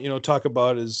basically want to, talk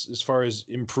about as far as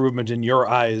improvement in your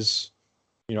eyes,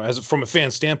 from a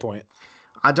fan standpoint.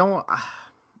 I don't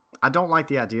like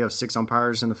the idea of 6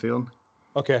 umpires in the field.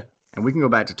 Okay. And we can go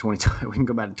back to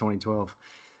 2012.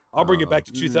 I'll bring it back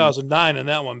to 2009 and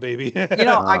that one, baby.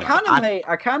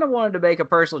 I kind of wanted to make a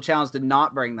personal challenge to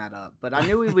not bring that up, but I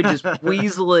knew we would just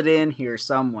weasel it in here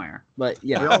somewhere. But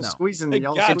yeah, y'all squeezing.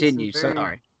 Y'all continue.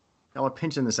 Sorry, y'all are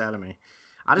pinching this out of me.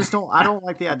 I don't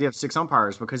like the idea of 6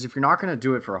 umpires because if you're not going to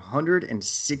do it for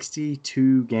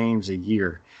 162 games a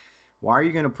year, why are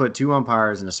you going to put 2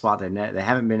 umpires in a spot that they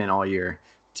haven't been in all year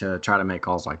to try to make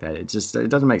calls like that? It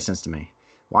doesn't make sense to me.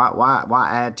 Why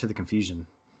add to the confusion?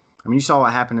 I mean, you saw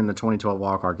what happened in the 2012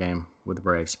 wildcard game with the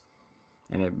Braves.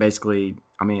 And it basically,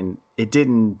 I mean, it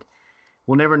didn't –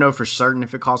 we'll never know for certain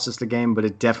if it cost us the game, but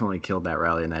it definitely killed that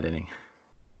rally in that inning.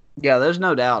 Yeah, there's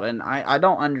no doubt. And I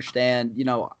don't understand.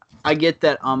 I get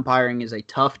that umpiring is a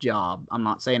tough job. I'm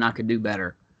not saying I could do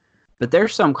better. But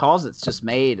there's some calls that's just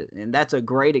made, and that's a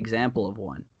great example of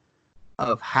one,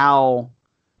 of how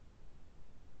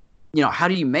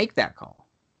do you make that call?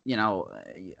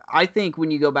 I think when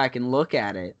you go back and look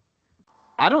at it,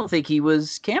 I don't think he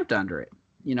was camped under it.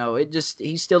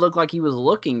 He still looked like he was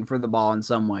looking for the ball in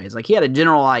some ways. Like he had a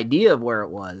general idea of where it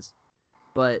was.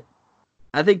 But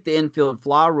I think the infield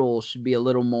fly rule should be a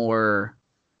little more,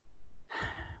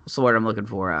 what's the word I'm looking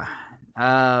for?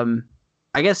 I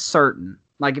guess certain.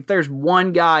 Like if there's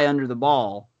one guy under the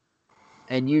ball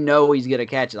and he's going to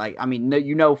catch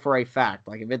it, for a fact,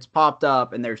 like if it's popped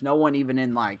up and there's no one even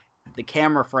in like the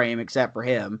camera frame except for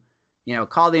him,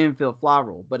 call the infield fly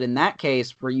rule. But in that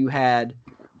case where you had,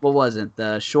 what was it,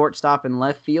 the shortstop and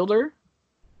left fielder?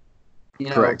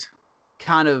 Correct.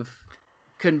 Kind of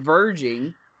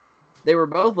converging. They were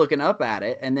both looking up at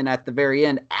it. And then at the very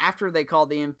end, after they called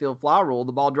the infield fly rule,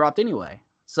 the ball dropped anyway.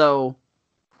 So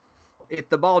if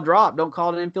the ball dropped, don't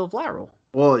call it an infield fly rule.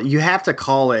 Well, you have to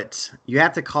call it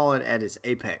at its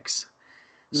apex.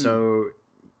 So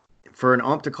for an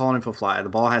ump to call an infield fly, the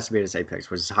ball has to be at its apex,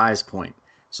 which is the highest point.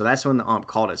 So that's when the ump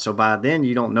called it. So by then,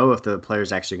 you don't know if the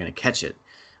player's actually going to catch it.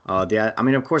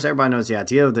 Of course, everybody knows the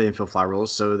idea of the infield fly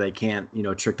rules, so they can't,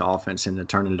 trick the offense into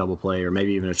turning a double play or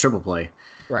maybe even a triple play,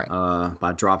 right?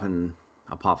 By dropping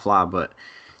a pop fly. But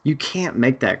you can't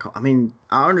make that call. I mean,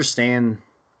 I understand,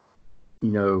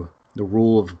 the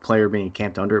rule of a player being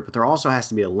camped under it, but there also has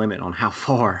to be a limit on how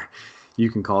far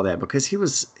you can call that because he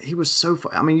was so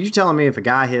far. I mean, you're telling me if a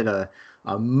guy hit a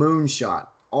moonshot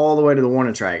all the way to the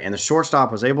warning track and the shortstop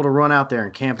was able to run out there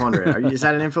and camp under it, is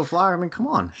that an infield flyer? I mean, come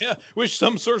on. Yeah, which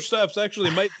some shortstops actually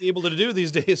might be able to do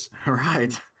these days.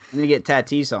 Right. And you get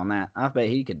Tatis on that. I bet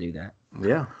he could do that.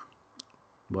 Yeah.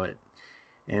 But,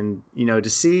 and, to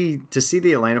see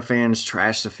the Atlanta fans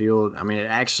trash the field, I mean, it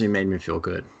actually made me feel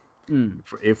good,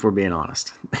 if we're being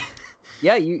honest.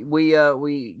 Yeah,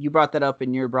 you brought that up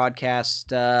in your broadcast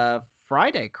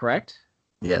Friday, correct?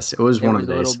 Yes, it was one of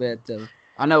the days. A little bit of,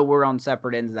 I know we're on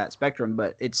separate ends of that spectrum,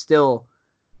 but it's still,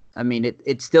 I mean,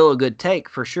 it's still a good take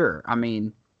for sure. I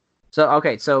mean,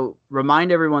 so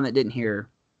remind everyone that didn't hear,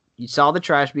 you saw the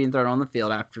trash being thrown on the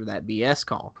field after that BS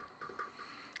call.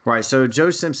 Right. So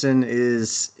Joe Simpson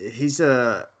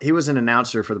he was an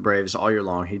announcer for the Braves all year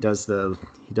long. He does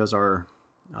our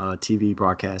TV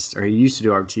broadcast, or he used to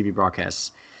do our TV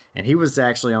broadcasts, and he was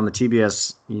actually on the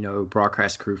TBS,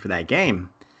 broadcast crew for that game,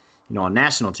 on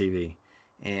national TV.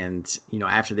 And,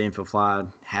 after the infield fly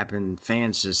happened,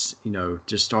 fans just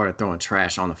started throwing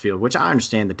trash on the field, which I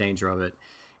understand the danger of it.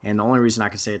 And the only reason I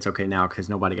can say it's okay now because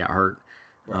nobody got hurt.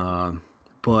 Right.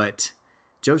 But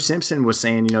Joe Simpson was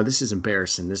saying, this is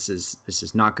embarrassing. This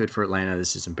is not good for Atlanta.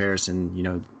 This is embarrassing.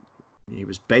 He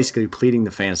was basically pleading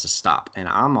the fans to stop. And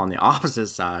I'm on the opposite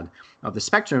side of the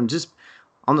spectrum, just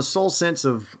on the sole sense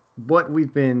of what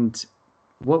we've been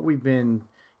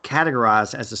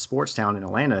categorized as a sports town in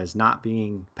Atlanta as not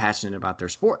being passionate about their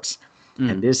sports.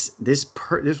 And this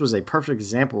was a perfect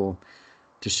example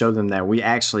to show them that we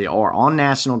actually are on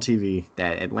national TV,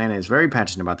 that Atlanta is very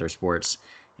passionate about their sports,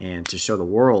 and to show the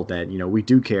world that, we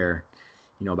do care,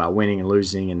 about winning and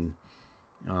losing. And,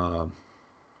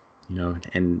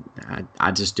 and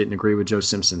I just didn't agree with Joe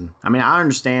Simpson. I mean, I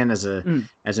understand as an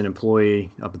employee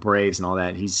of the Braves and all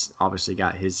that, he's obviously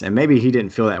got his, and maybe he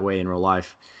didn't feel that way in real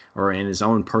life or in his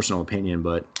own personal opinion,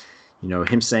 but,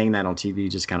 him saying that on TV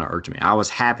just kind of irked me. I was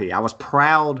happy. I was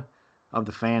proud of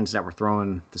the fans that were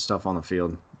throwing the stuff on the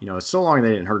field. So long they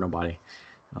didn't hurt nobody.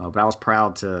 But I was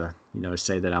proud to,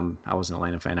 say that I was an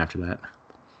Atlanta fan after that.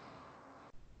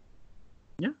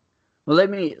 Yeah. Well, let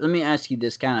me ask you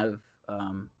this kind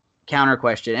of counter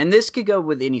question, and this could go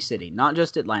with any city, not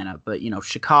just Atlanta, but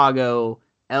Chicago,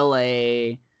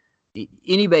 LA,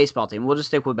 any baseball team. We'll just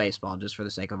stick with baseball just for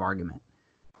the sake of argument.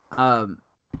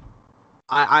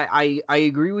 I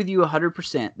agree with you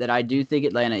 100% that I do think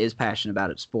Atlanta is passionate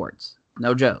about its sports.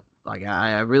 No joke. Like,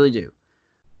 I really do.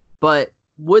 But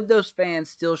would those fans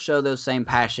still show those same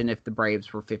passion if the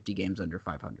Braves were 50 games under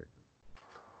 500?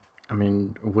 I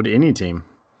mean, would any team?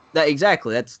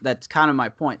 Exactly. That's kind of my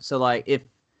point. So, like, if,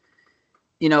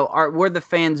 were the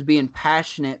fans being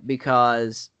passionate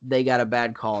because they got a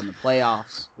bad call in the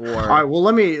playoffs? Or all right, well,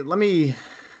 let me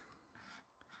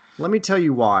tell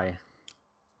you why.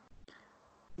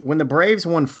 When the Braves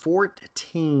won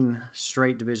 14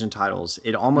 straight division titles,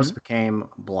 it almost became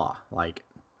blah. Like,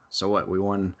 so what?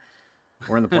 We're in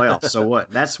the playoffs. So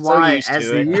what? That's why as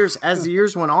the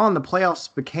years went on, the playoffs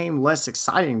became less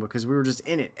exciting because we were just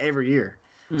in it every year.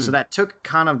 So that took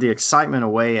kind of the excitement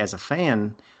away as a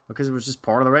fan because it was just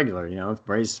part of the regular. The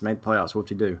Braves made the playoffs,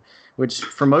 whoop-de-doo. Which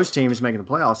for most teams, making the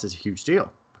playoffs is a huge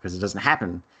deal because it doesn't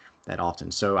happen that often.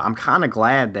 So I'm kind of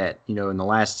glad that, in the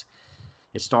last,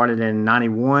 it started in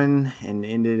 91 and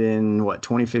ended in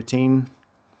 2015.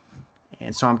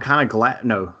 And so I'm kind of glad,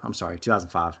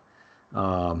 2005.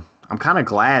 I'm kind of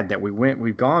glad that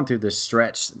we've gone through this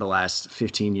stretch the last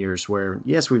 15 years where,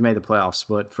 yes, we've made the playoffs,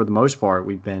 but for the most part,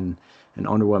 we've been an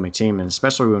underwhelming team. And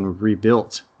especially when we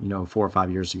rebuilt, 4 or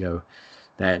 5 years ago,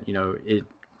 that,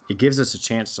 it gives us a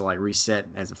chance to like reset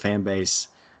as a fan base,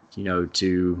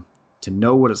 to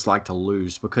know what it's like to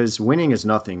lose, because winning is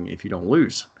nothing if you don't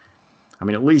lose. I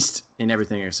mean, at least in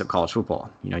everything except college football,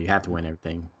 you have to win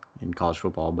everything in college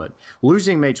football, but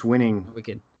losing makes winning. We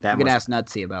could ask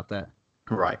Nutsy about that.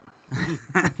 Right.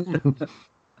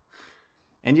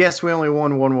 And yes, we only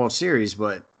won one World Series,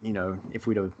 but if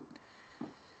we'd have,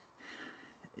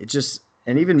 it just,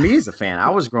 and even me as a fan, I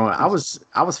was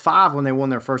 5 when they won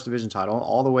their first division title,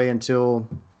 all the way until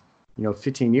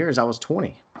 15 years, I was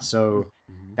 20. So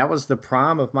that was the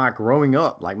prime of my growing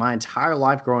up. Like my entire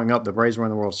life growing up, the Braves were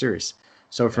in the World Series.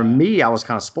 So for me, I was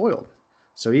kind of spoiled.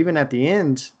 So even at the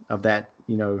end of that,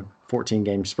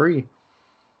 14-game spree,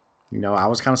 I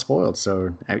was kind of spoiled.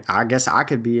 So I guess I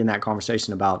could be in that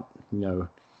conversation about,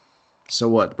 so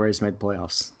what? The Braves made the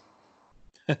playoffs.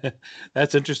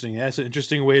 That's interesting. That's an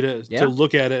interesting way to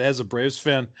look at it as a Braves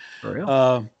fan. For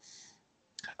real.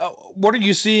 What are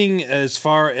you seeing as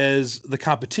far as the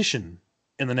competition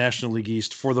in the National League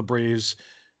East for the Braves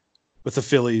with the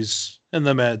Phillies and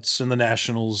the Mets and the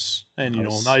Nationals? And,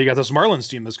 now you got this Marlins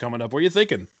team that's coming up. What are you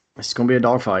thinking? It's going to be a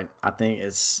dogfight. I think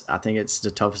it's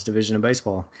the toughest division in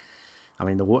baseball.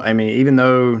 Even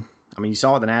though you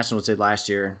saw what the Nationals did last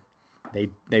year.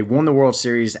 They won the World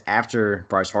Series after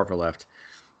Bryce Harper left.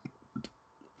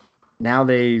 Now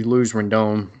they lose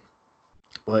Rendon.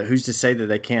 But who's to say that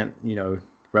they can't,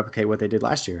 replicate what they did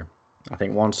last year? I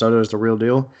think Juan Soto is the real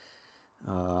deal.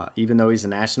 Even though he's a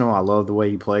national, I love the way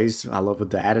he plays. I love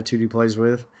the attitude he plays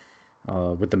with.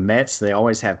 With the Mets, they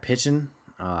always have pitching.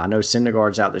 I know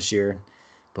Syndergaard's out this year.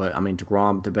 But I mean,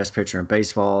 DeGrom, the best pitcher in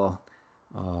baseball.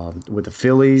 With the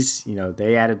Phillies,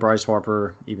 they added Bryce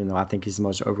Harper, even though I think he's the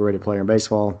most overrated player in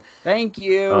baseball. Thank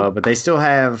you. But they still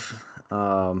have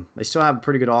a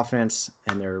pretty good offense,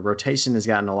 and their rotation has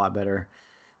gotten a lot better.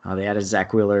 They added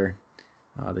Zach Wheeler.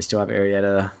 They still have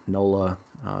Arrieta, Nola.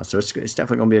 So it's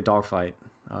definitely going to be a dogfight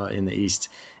in the East.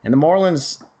 And the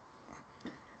Marlins,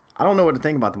 I don't know what to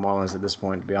think about the Marlins at this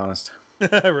point, to be honest.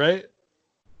 Right?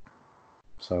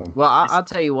 So Well, I'll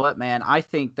tell you what, man. I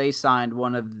think they signed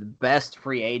one of the best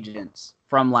free agents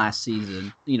from last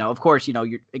season. Of course,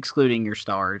 you're excluding your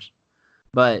stars.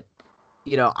 But,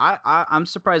 I'm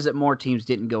surprised that more teams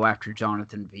didn't go after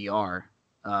Jonathan VR.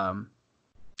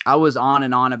 I was on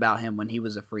and on about him when he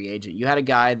was a free agent. You had a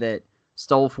guy that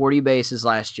stole 40 bases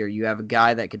last year. You have a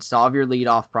guy that could solve your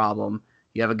leadoff problem.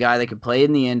 You have a guy that could play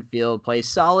in the infield, play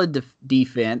solid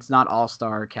defense, not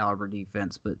all-star caliber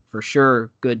defense, but for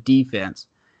sure good defense.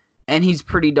 And he's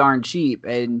pretty darn cheap.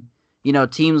 And,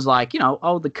 teams like,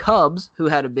 the Cubs, who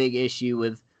had a big issue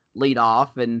with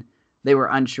leadoff and they were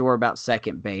unsure about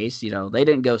second base. They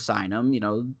didn't go sign him.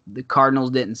 The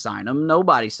Cardinals didn't sign him.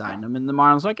 Nobody signed him. And the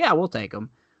Marlins like, yeah, we'll take him.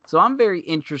 So I'm very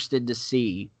interested to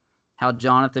see how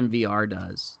Jonathan VR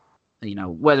does,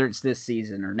 whether it's this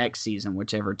season or next season,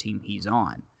 whichever team he's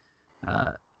on.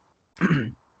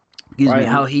 Excuse me,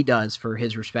 how he does for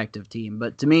his respective team.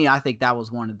 But to me, I think that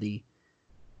was one of the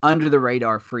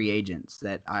under-the-radar free agents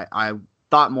that I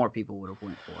thought more people would have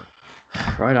went for.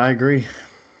 Right, I agree.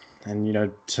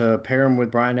 And, to pair him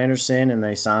with Brian Anderson, and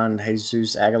they signed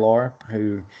Jesus Aguilar,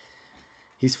 who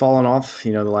he's fallen off,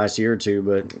 the last year or two.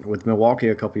 But with Milwaukee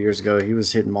a couple years ago, he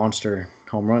was hitting monster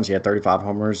home runs. He had 35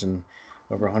 homers and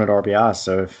over 100 RBIs.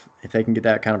 So if they can get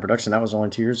that kind of production, that was only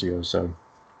 2 years ago. So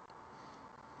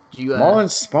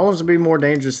Marlins will be more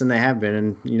dangerous than they have been.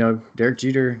 And, Derek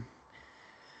Jeter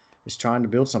is trying to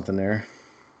build something there.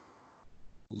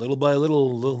 Little by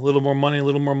little, little more money, a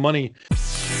little more money.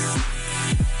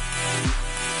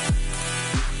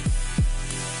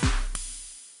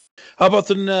 How about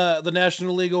the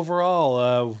National League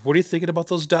overall? What are you thinking about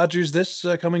those Dodgers this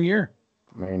coming year?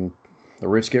 I mean, the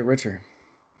rich get richer.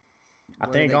 I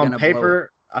think on paper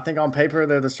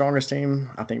they're the strongest team.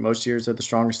 I think most years they're the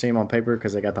strongest team on paper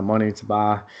because they got the money to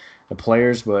buy the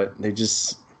players, but they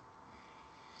just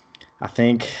I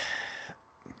think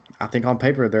on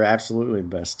paper they're absolutely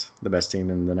the best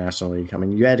team in the National League. I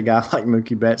mean, you add a guy like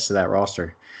Mookie Betts to that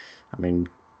roster. I mean,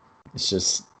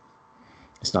 it's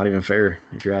not even fair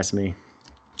if you're asking me.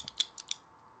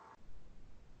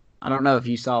 I don't know if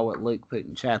you saw what Luke put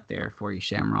in chat there for you,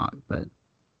 Shamrock, but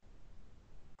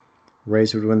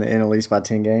Rays would win the NL East by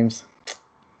 10 games.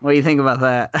 What do you think about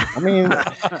that? I mean,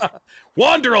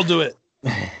 Wander will do it.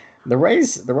 The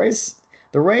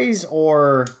Rays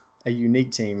are a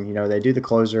unique team. They do the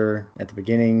closer at the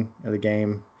beginning of the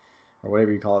game, or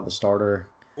whatever you call it, the starter.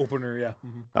 Opener, yeah.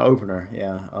 Mm-hmm. Opener,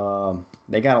 yeah.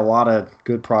 They got a lot of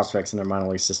good prospects in their minor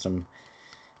league system,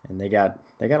 and they got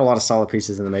a lot of solid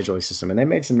pieces in the major league system, and they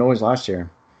made some noise last year.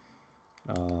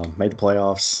 Made the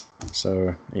playoffs,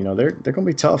 so they're going to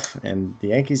be tough. And the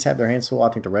Yankees have their hands full. I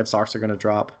think the Red Sox are going to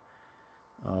drop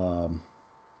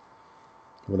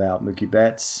without Mookie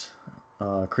Betts.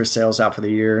 Chris Sale's out for the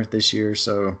year this year,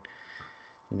 so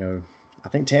I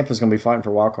think Tampa's going to be fighting for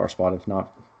a wild card spot, if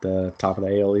not the top of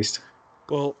the AL East.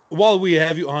 Well, while we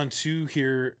have you on too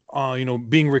here,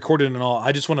 being recorded and all,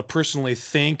 I just want to personally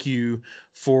thank you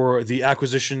for the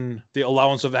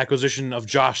allowance of acquisition of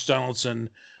Josh Donaldson.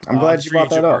 I'm glad you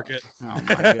brought that up. Oh my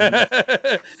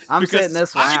goodness. I'm sitting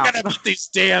this one out. I gotta beat these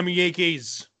damn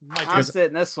Yankees. I'm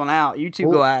sitting this one out. You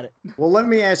two go at it. Well, let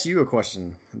me ask you a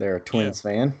question there, Twins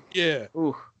fan. Yeah.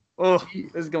 Ooh. Oh,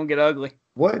 this is going to get ugly.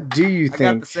 What do you think?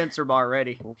 I got the censor bar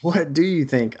ready. What do you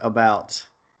think about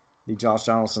the Josh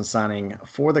Donaldson signing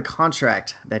for the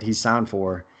contract that he signed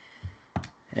for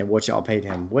and what y'all paid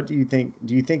him? What do you think?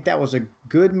 Do you think that was a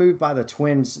good move by the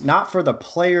Twins? Not for the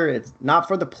player,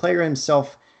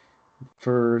 himself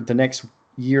for the next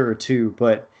year or two,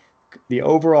 but the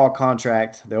overall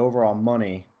contract, the overall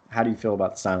money. How do you feel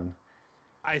about the signing?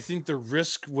 I think the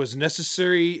risk was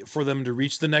necessary for them to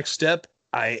reach the next step.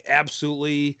 I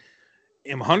absolutely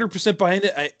am 100% behind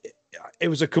it. It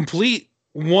was a complete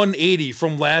 180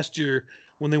 from last year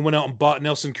when they went out and bought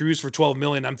Nelson Cruz for $12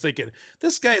 million. I'm thinking,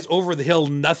 this guy's over the hill,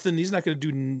 nothing. He's not going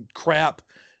to do crap.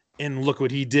 And look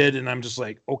what he did. And I'm just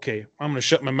like, okay, I'm going to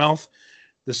shut my mouth.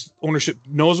 This ownership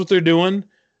knows what they're doing.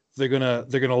 They're gonna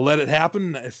let it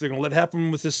happen. If they're gonna let it happen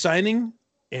with this signing,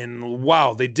 and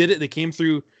wow, they did it. They came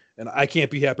through, and I can't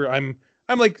be happier. I'm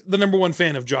like the number one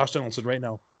fan of Josh Donaldson right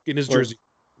now, getting his jersey.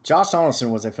 Josh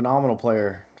Donaldson was a phenomenal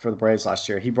player for the Braves last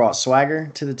year. He brought swagger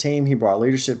to the team. He brought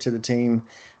leadership to the team.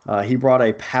 He brought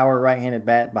a power right-handed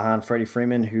bat behind Freddie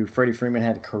Freeman, who Freddie Freeman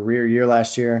had a career year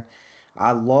last year.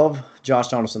 I love Josh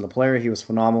Donaldson, the player. He was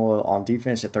phenomenal on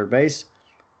defense at third base.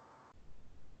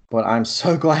 But I'm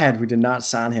so glad we did not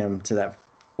sign him to that.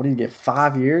 What did he get,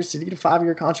 5 years? Did he get a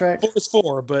 5-year contract? It's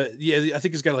 4, but yeah, I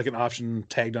think he's got like an option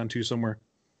tagged on to somewhere.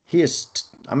 He is,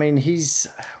 I mean, he's,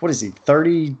 what is he,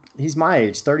 30? He's my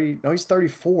age, 30. No, he's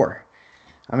 34.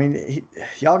 I mean,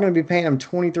 y'all going to be paying him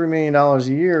 $23 million a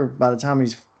year by the time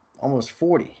he's almost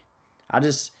 40.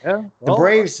 The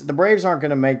Braves aren't going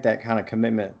to make that kind of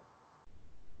commitment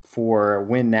for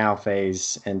win now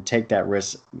phase and take that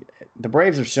risk. The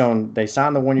Braves have shown they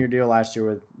signed the 1-year deal last year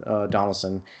with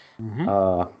Donaldson.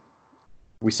 Mm-hmm.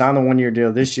 We signed the 1-year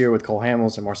deal this year with Cole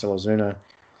Hamels and Marcell Ozuna.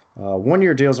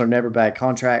 1-year deals are never bad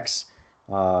contracts.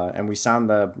 And we signed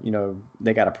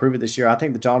they got to prove it this year. I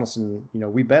think the Donaldson,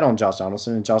 we bet on Josh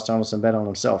Donaldson and Josh Donaldson bet on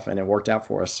himself and it worked out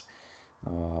for us.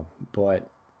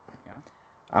 But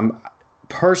I'm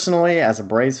personally, as a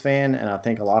Braves fan, and I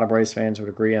think a lot of Braves fans would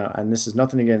agree, and this is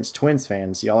nothing against Twins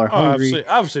fans. Y'all are hungry.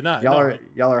 Obviously not.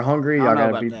 Y'all are hungry. Y'all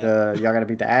gotta beat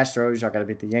the Astros. Y'all gotta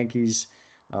beat the Yankees.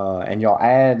 And y'all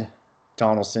add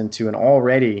Donaldson to an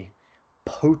already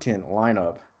potent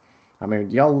lineup. I mean,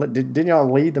 didn't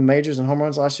y'all lead the majors in home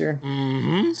runs last year?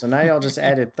 Mm-hmm. So now y'all just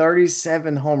added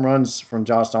 37 home runs from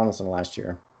Josh Donaldson last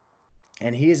year,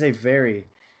 and he is a very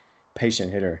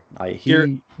patient hitter.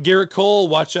 Garrett Cole,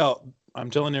 watch out! I'm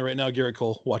telling you right now, Garrett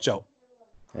Cole, watch out.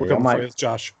 We're coming for you with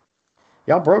Josh.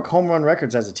 Y'all broke home run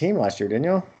records as a team last year, didn't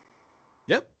y'all?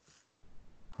 Yep.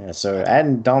 Yeah. So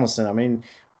adding Donaldson, I mean,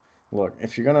 look,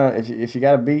 if you got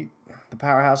to beat the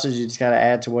powerhouses, you just got to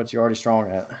add to what you're already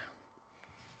strong at.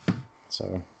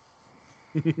 So.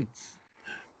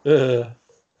 Well,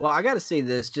 I got to say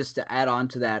this just to add on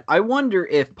to that. I wonder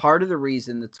if part of the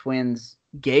reason the Twins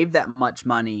gave that much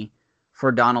money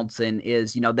for Donaldson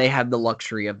is, they have the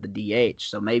luxury of the DH.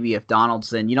 So maybe if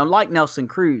Donaldson, like Nelson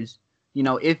Cruz,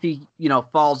 if he,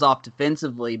 falls off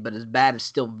defensively, but his bat is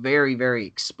still very, very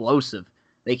explosive,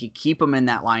 they could keep him in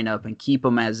that lineup and keep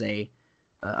him as a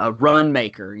run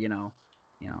maker, the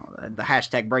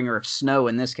hashtag bringer of snow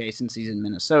in this case, since he's in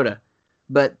Minnesota.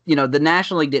 But, the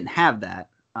National League didn't have that.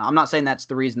 I'm not saying that's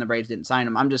the reason the Braves didn't sign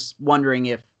him. I'm just wondering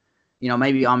if,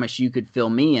 maybe Amish, you could fill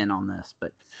me in on this,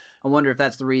 but I wonder if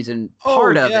that's the reason,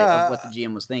 part of it, of what the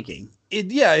GM was thinking.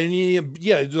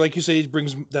 Like you say, it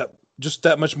brings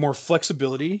that much more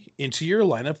flexibility into your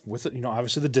lineup with it.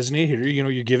 Obviously the designated hitter,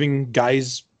 you're giving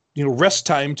guys, rest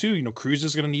time too. Cruz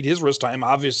is going to need his rest time.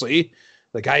 Obviously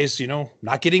the guy's,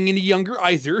 not getting any younger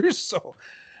either. So,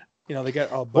 they got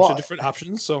a bunch of different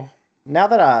options. So now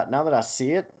that I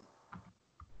see it,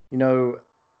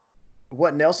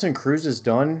 what Nelson Cruz has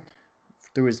done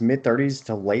through his mid-30s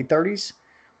to late 30s,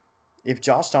 if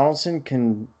Josh Donaldson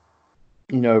can,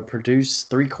 produce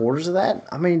 3/4 of that,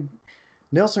 I mean,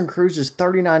 Nelson Cruz is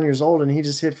 39 years old and he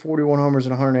just hit 41 homers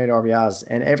and 108 RBIs.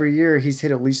 And every year he's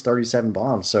hit at least 37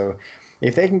 bombs. So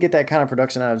if they can get that kind of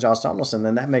production out of Josh Donaldson,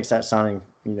 then that makes that signing,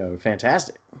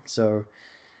 fantastic. So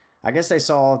I guess they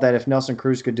saw that if Nelson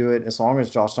Cruz could do it, as long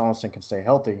as Josh Donaldson can stay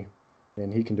healthy,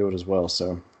 then he can do it as well.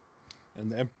 So.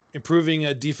 And improving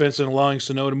defense and allowing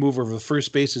Sano to move over the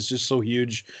first base is just so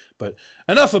huge. But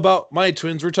enough about my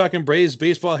Twins. We're talking Braves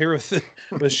baseball here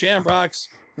with Shamrocks.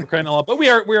 We're crying out loud. But we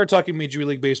are talking Major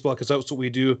League Baseball because that's what we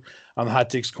do on the Hot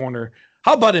Takes Corner.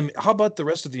 How about the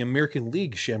rest of the American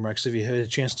League, Shamrocks? Have you had a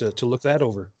chance to look that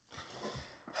over?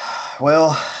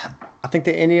 Well, I think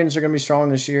the Indians are going to be strong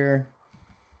this year.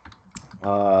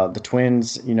 The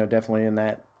Twins, definitely in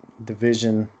that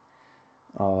division.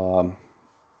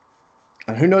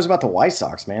 And who knows about the White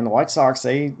Sox, man? The White Sox,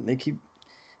 they keep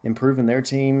improving their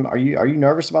team. Are you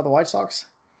nervous about the White Sox?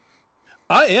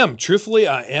 I am. Truthfully,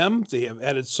 I am. They have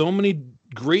added so many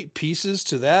great pieces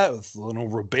to that with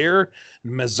Robert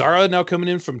and Mazzara now coming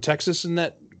in from Texas in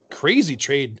that crazy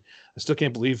trade. I still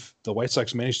can't believe the White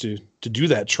Sox managed to do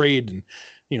that trade. And,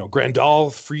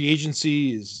 Grandal free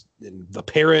agency and the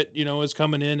Parrot, is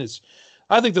coming in.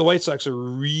 I think the White Sox are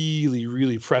really,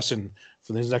 really pressing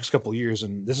for these next couple of years,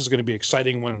 and this is going to be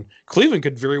exciting when Cleveland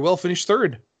could very well finish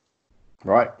third.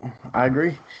 Right, I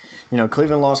agree.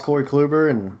 Cleveland lost Corey Kluber,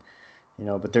 and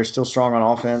but they're still strong on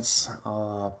offense.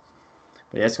 But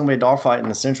yeah, it's going to be a dogfight in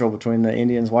the Central between the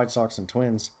Indians, White Sox, and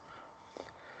Twins.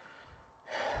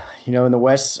 In the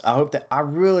West, I hope that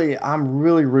I'm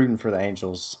really rooting for the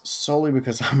Angels solely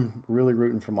because I'm really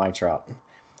rooting for Mike Trout.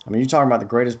 I mean, you're talking about the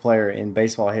greatest player in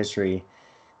baseball history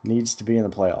needs to be in the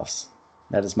playoffs.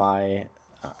 That is I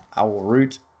will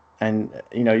root. And,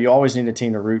 you always need a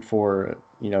team to root for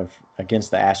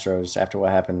against the Astros after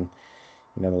what happened,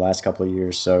 the last couple of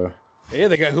years. So hey,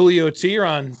 they got Julio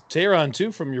Teheran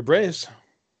too from your Braves.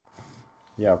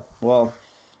 Yeah, well,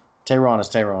 Teheran is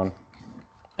Teheran.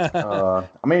 I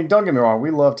mean, don't get me wrong,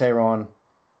 we love Teheran.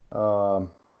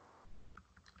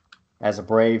 As a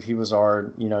Brave, he was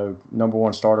our number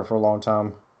one starter for a long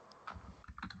time.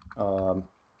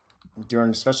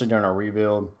 Especially during our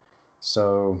rebuild.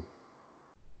 So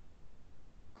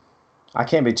I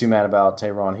can't be too mad about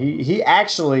Teheran. He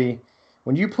actually,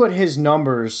 when you put his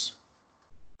numbers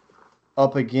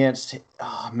up against,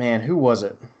 who was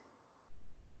it?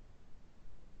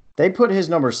 They put his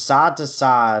numbers side to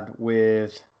side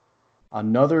with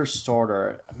another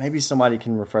starter. Maybe somebody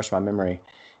can refresh my memory.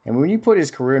 And when you put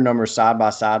his career numbers side by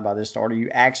this starter, you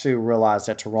actually realize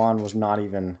that Teheran was not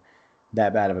even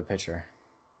that bad of a pitcher.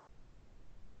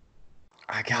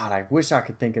 I wish I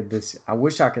could think of this. I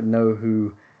wish I could know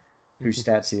whose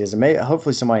stats he is. And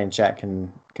hopefully somebody in chat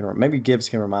can maybe Gibbs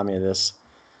can remind me of this.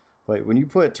 But when you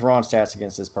put Teheran's stats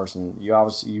against this person, you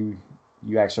actually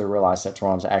realize that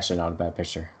Teheran's actually not a bad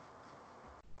pitcher.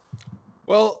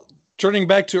 Well, turning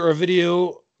back to our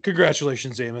video,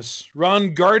 congratulations, Amos.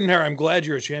 Ron Gardenhire, I'm glad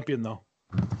you're a champion, though.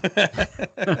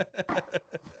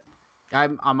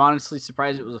 I'm honestly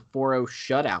surprised it was a 4-0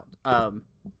 shutout.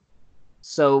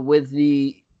 So with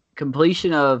the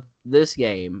completion of this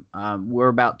game, we're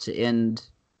about to end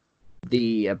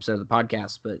the episode of the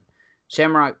podcast. But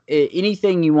Shamrock,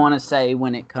 anything you want to say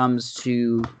when it comes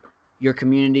to your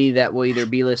community that will either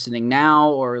be listening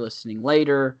now or listening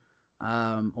later,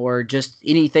 or just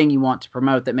anything you want to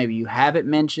promote that maybe you haven't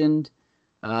mentioned?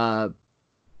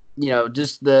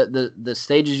 Just the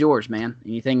stage is yours, man.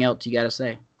 Anything else you got to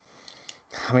say?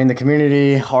 I mean, the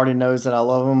community already knows that I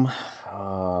love them.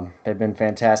 They've been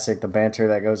fantastic. The banter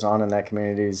that goes on in that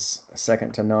community is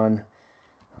second to none.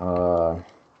 I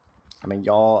mean,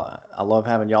 I love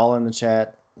having y'all in the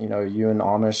chat. You and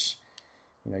Amish,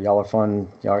 y'all are fun.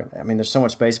 There's so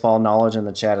much baseball knowledge in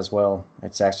the chat as well.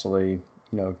 It's actually,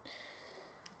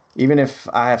 even if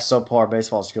I have subpar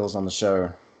baseball skills on the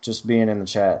show, just being in the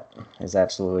chat is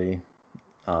absolutely,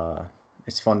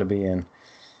 it's fun to be in.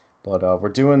 But we're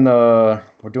doing the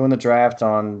draft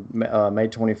on May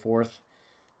 24th.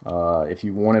 If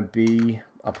you want to be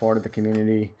a part of the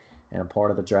community and a part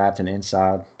of the draft and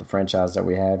inside the franchise that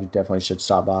we have, you definitely should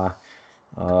stop by.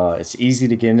 It's easy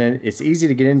to get in. It's easy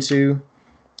to get into.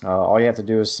 All you have to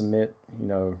do is submit,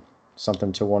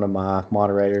 something to one of my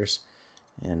moderators,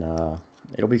 and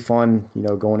it'll be fun,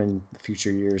 going in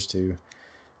future years to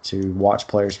watch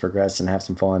players progress and have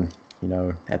some fun,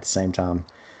 at the same time.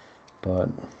 But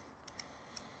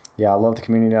yeah, I love the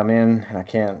community I'm in, and I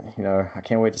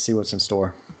can't wait to see what's in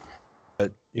store.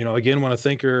 But, again, want to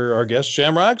thank our guest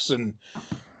Shamrocks and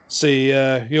say,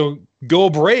 go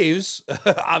Braves,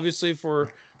 obviously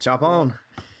for Chop on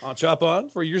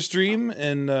for your stream.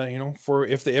 And, for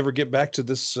if they ever get back to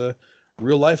this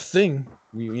real life thing,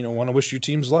 we, want to wish your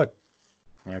teams luck.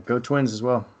 Yeah. Go Twins as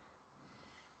well.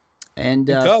 And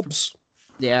Cubs.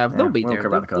 Yeah, they'll be there.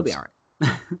 They'll be all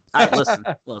right. All right, listen.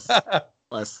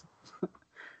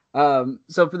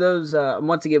 So for those,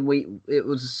 once again, it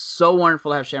was so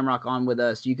wonderful to have Shamrock on with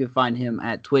us. You can find him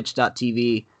at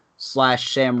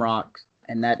twitch.tv/Shamrock,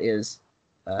 and that is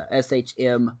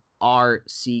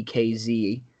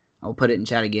SHMRCKZ. I'll put it in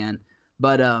chat again.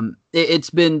 But it's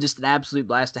been just an absolute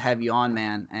blast to have you on,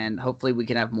 man. And hopefully we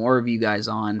can have more of you guys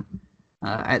on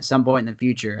at some point in the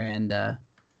future. And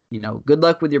good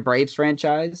luck with your Braves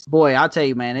franchise. Boy, I'll tell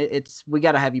you, man, we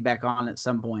got to have you back on at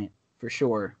some point for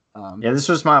sure. Yeah, this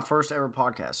was my first ever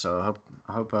podcast, so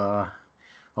I hope I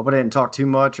didn't talk too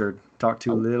much or talk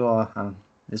too little.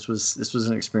 This was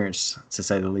an experience, to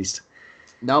say the least.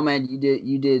 No, man,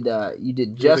 you did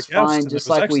just fine, just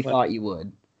like we thought you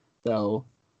would. So,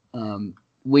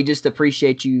 we just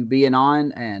appreciate you being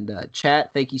on, and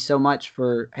chat. Thank you so much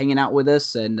for hanging out with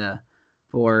us, and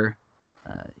for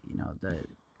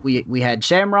we had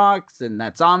Shamrocks, and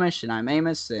that's Amish, and I'm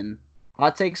Amos, and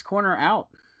Hot Takes Corner out.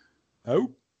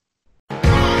 Oh.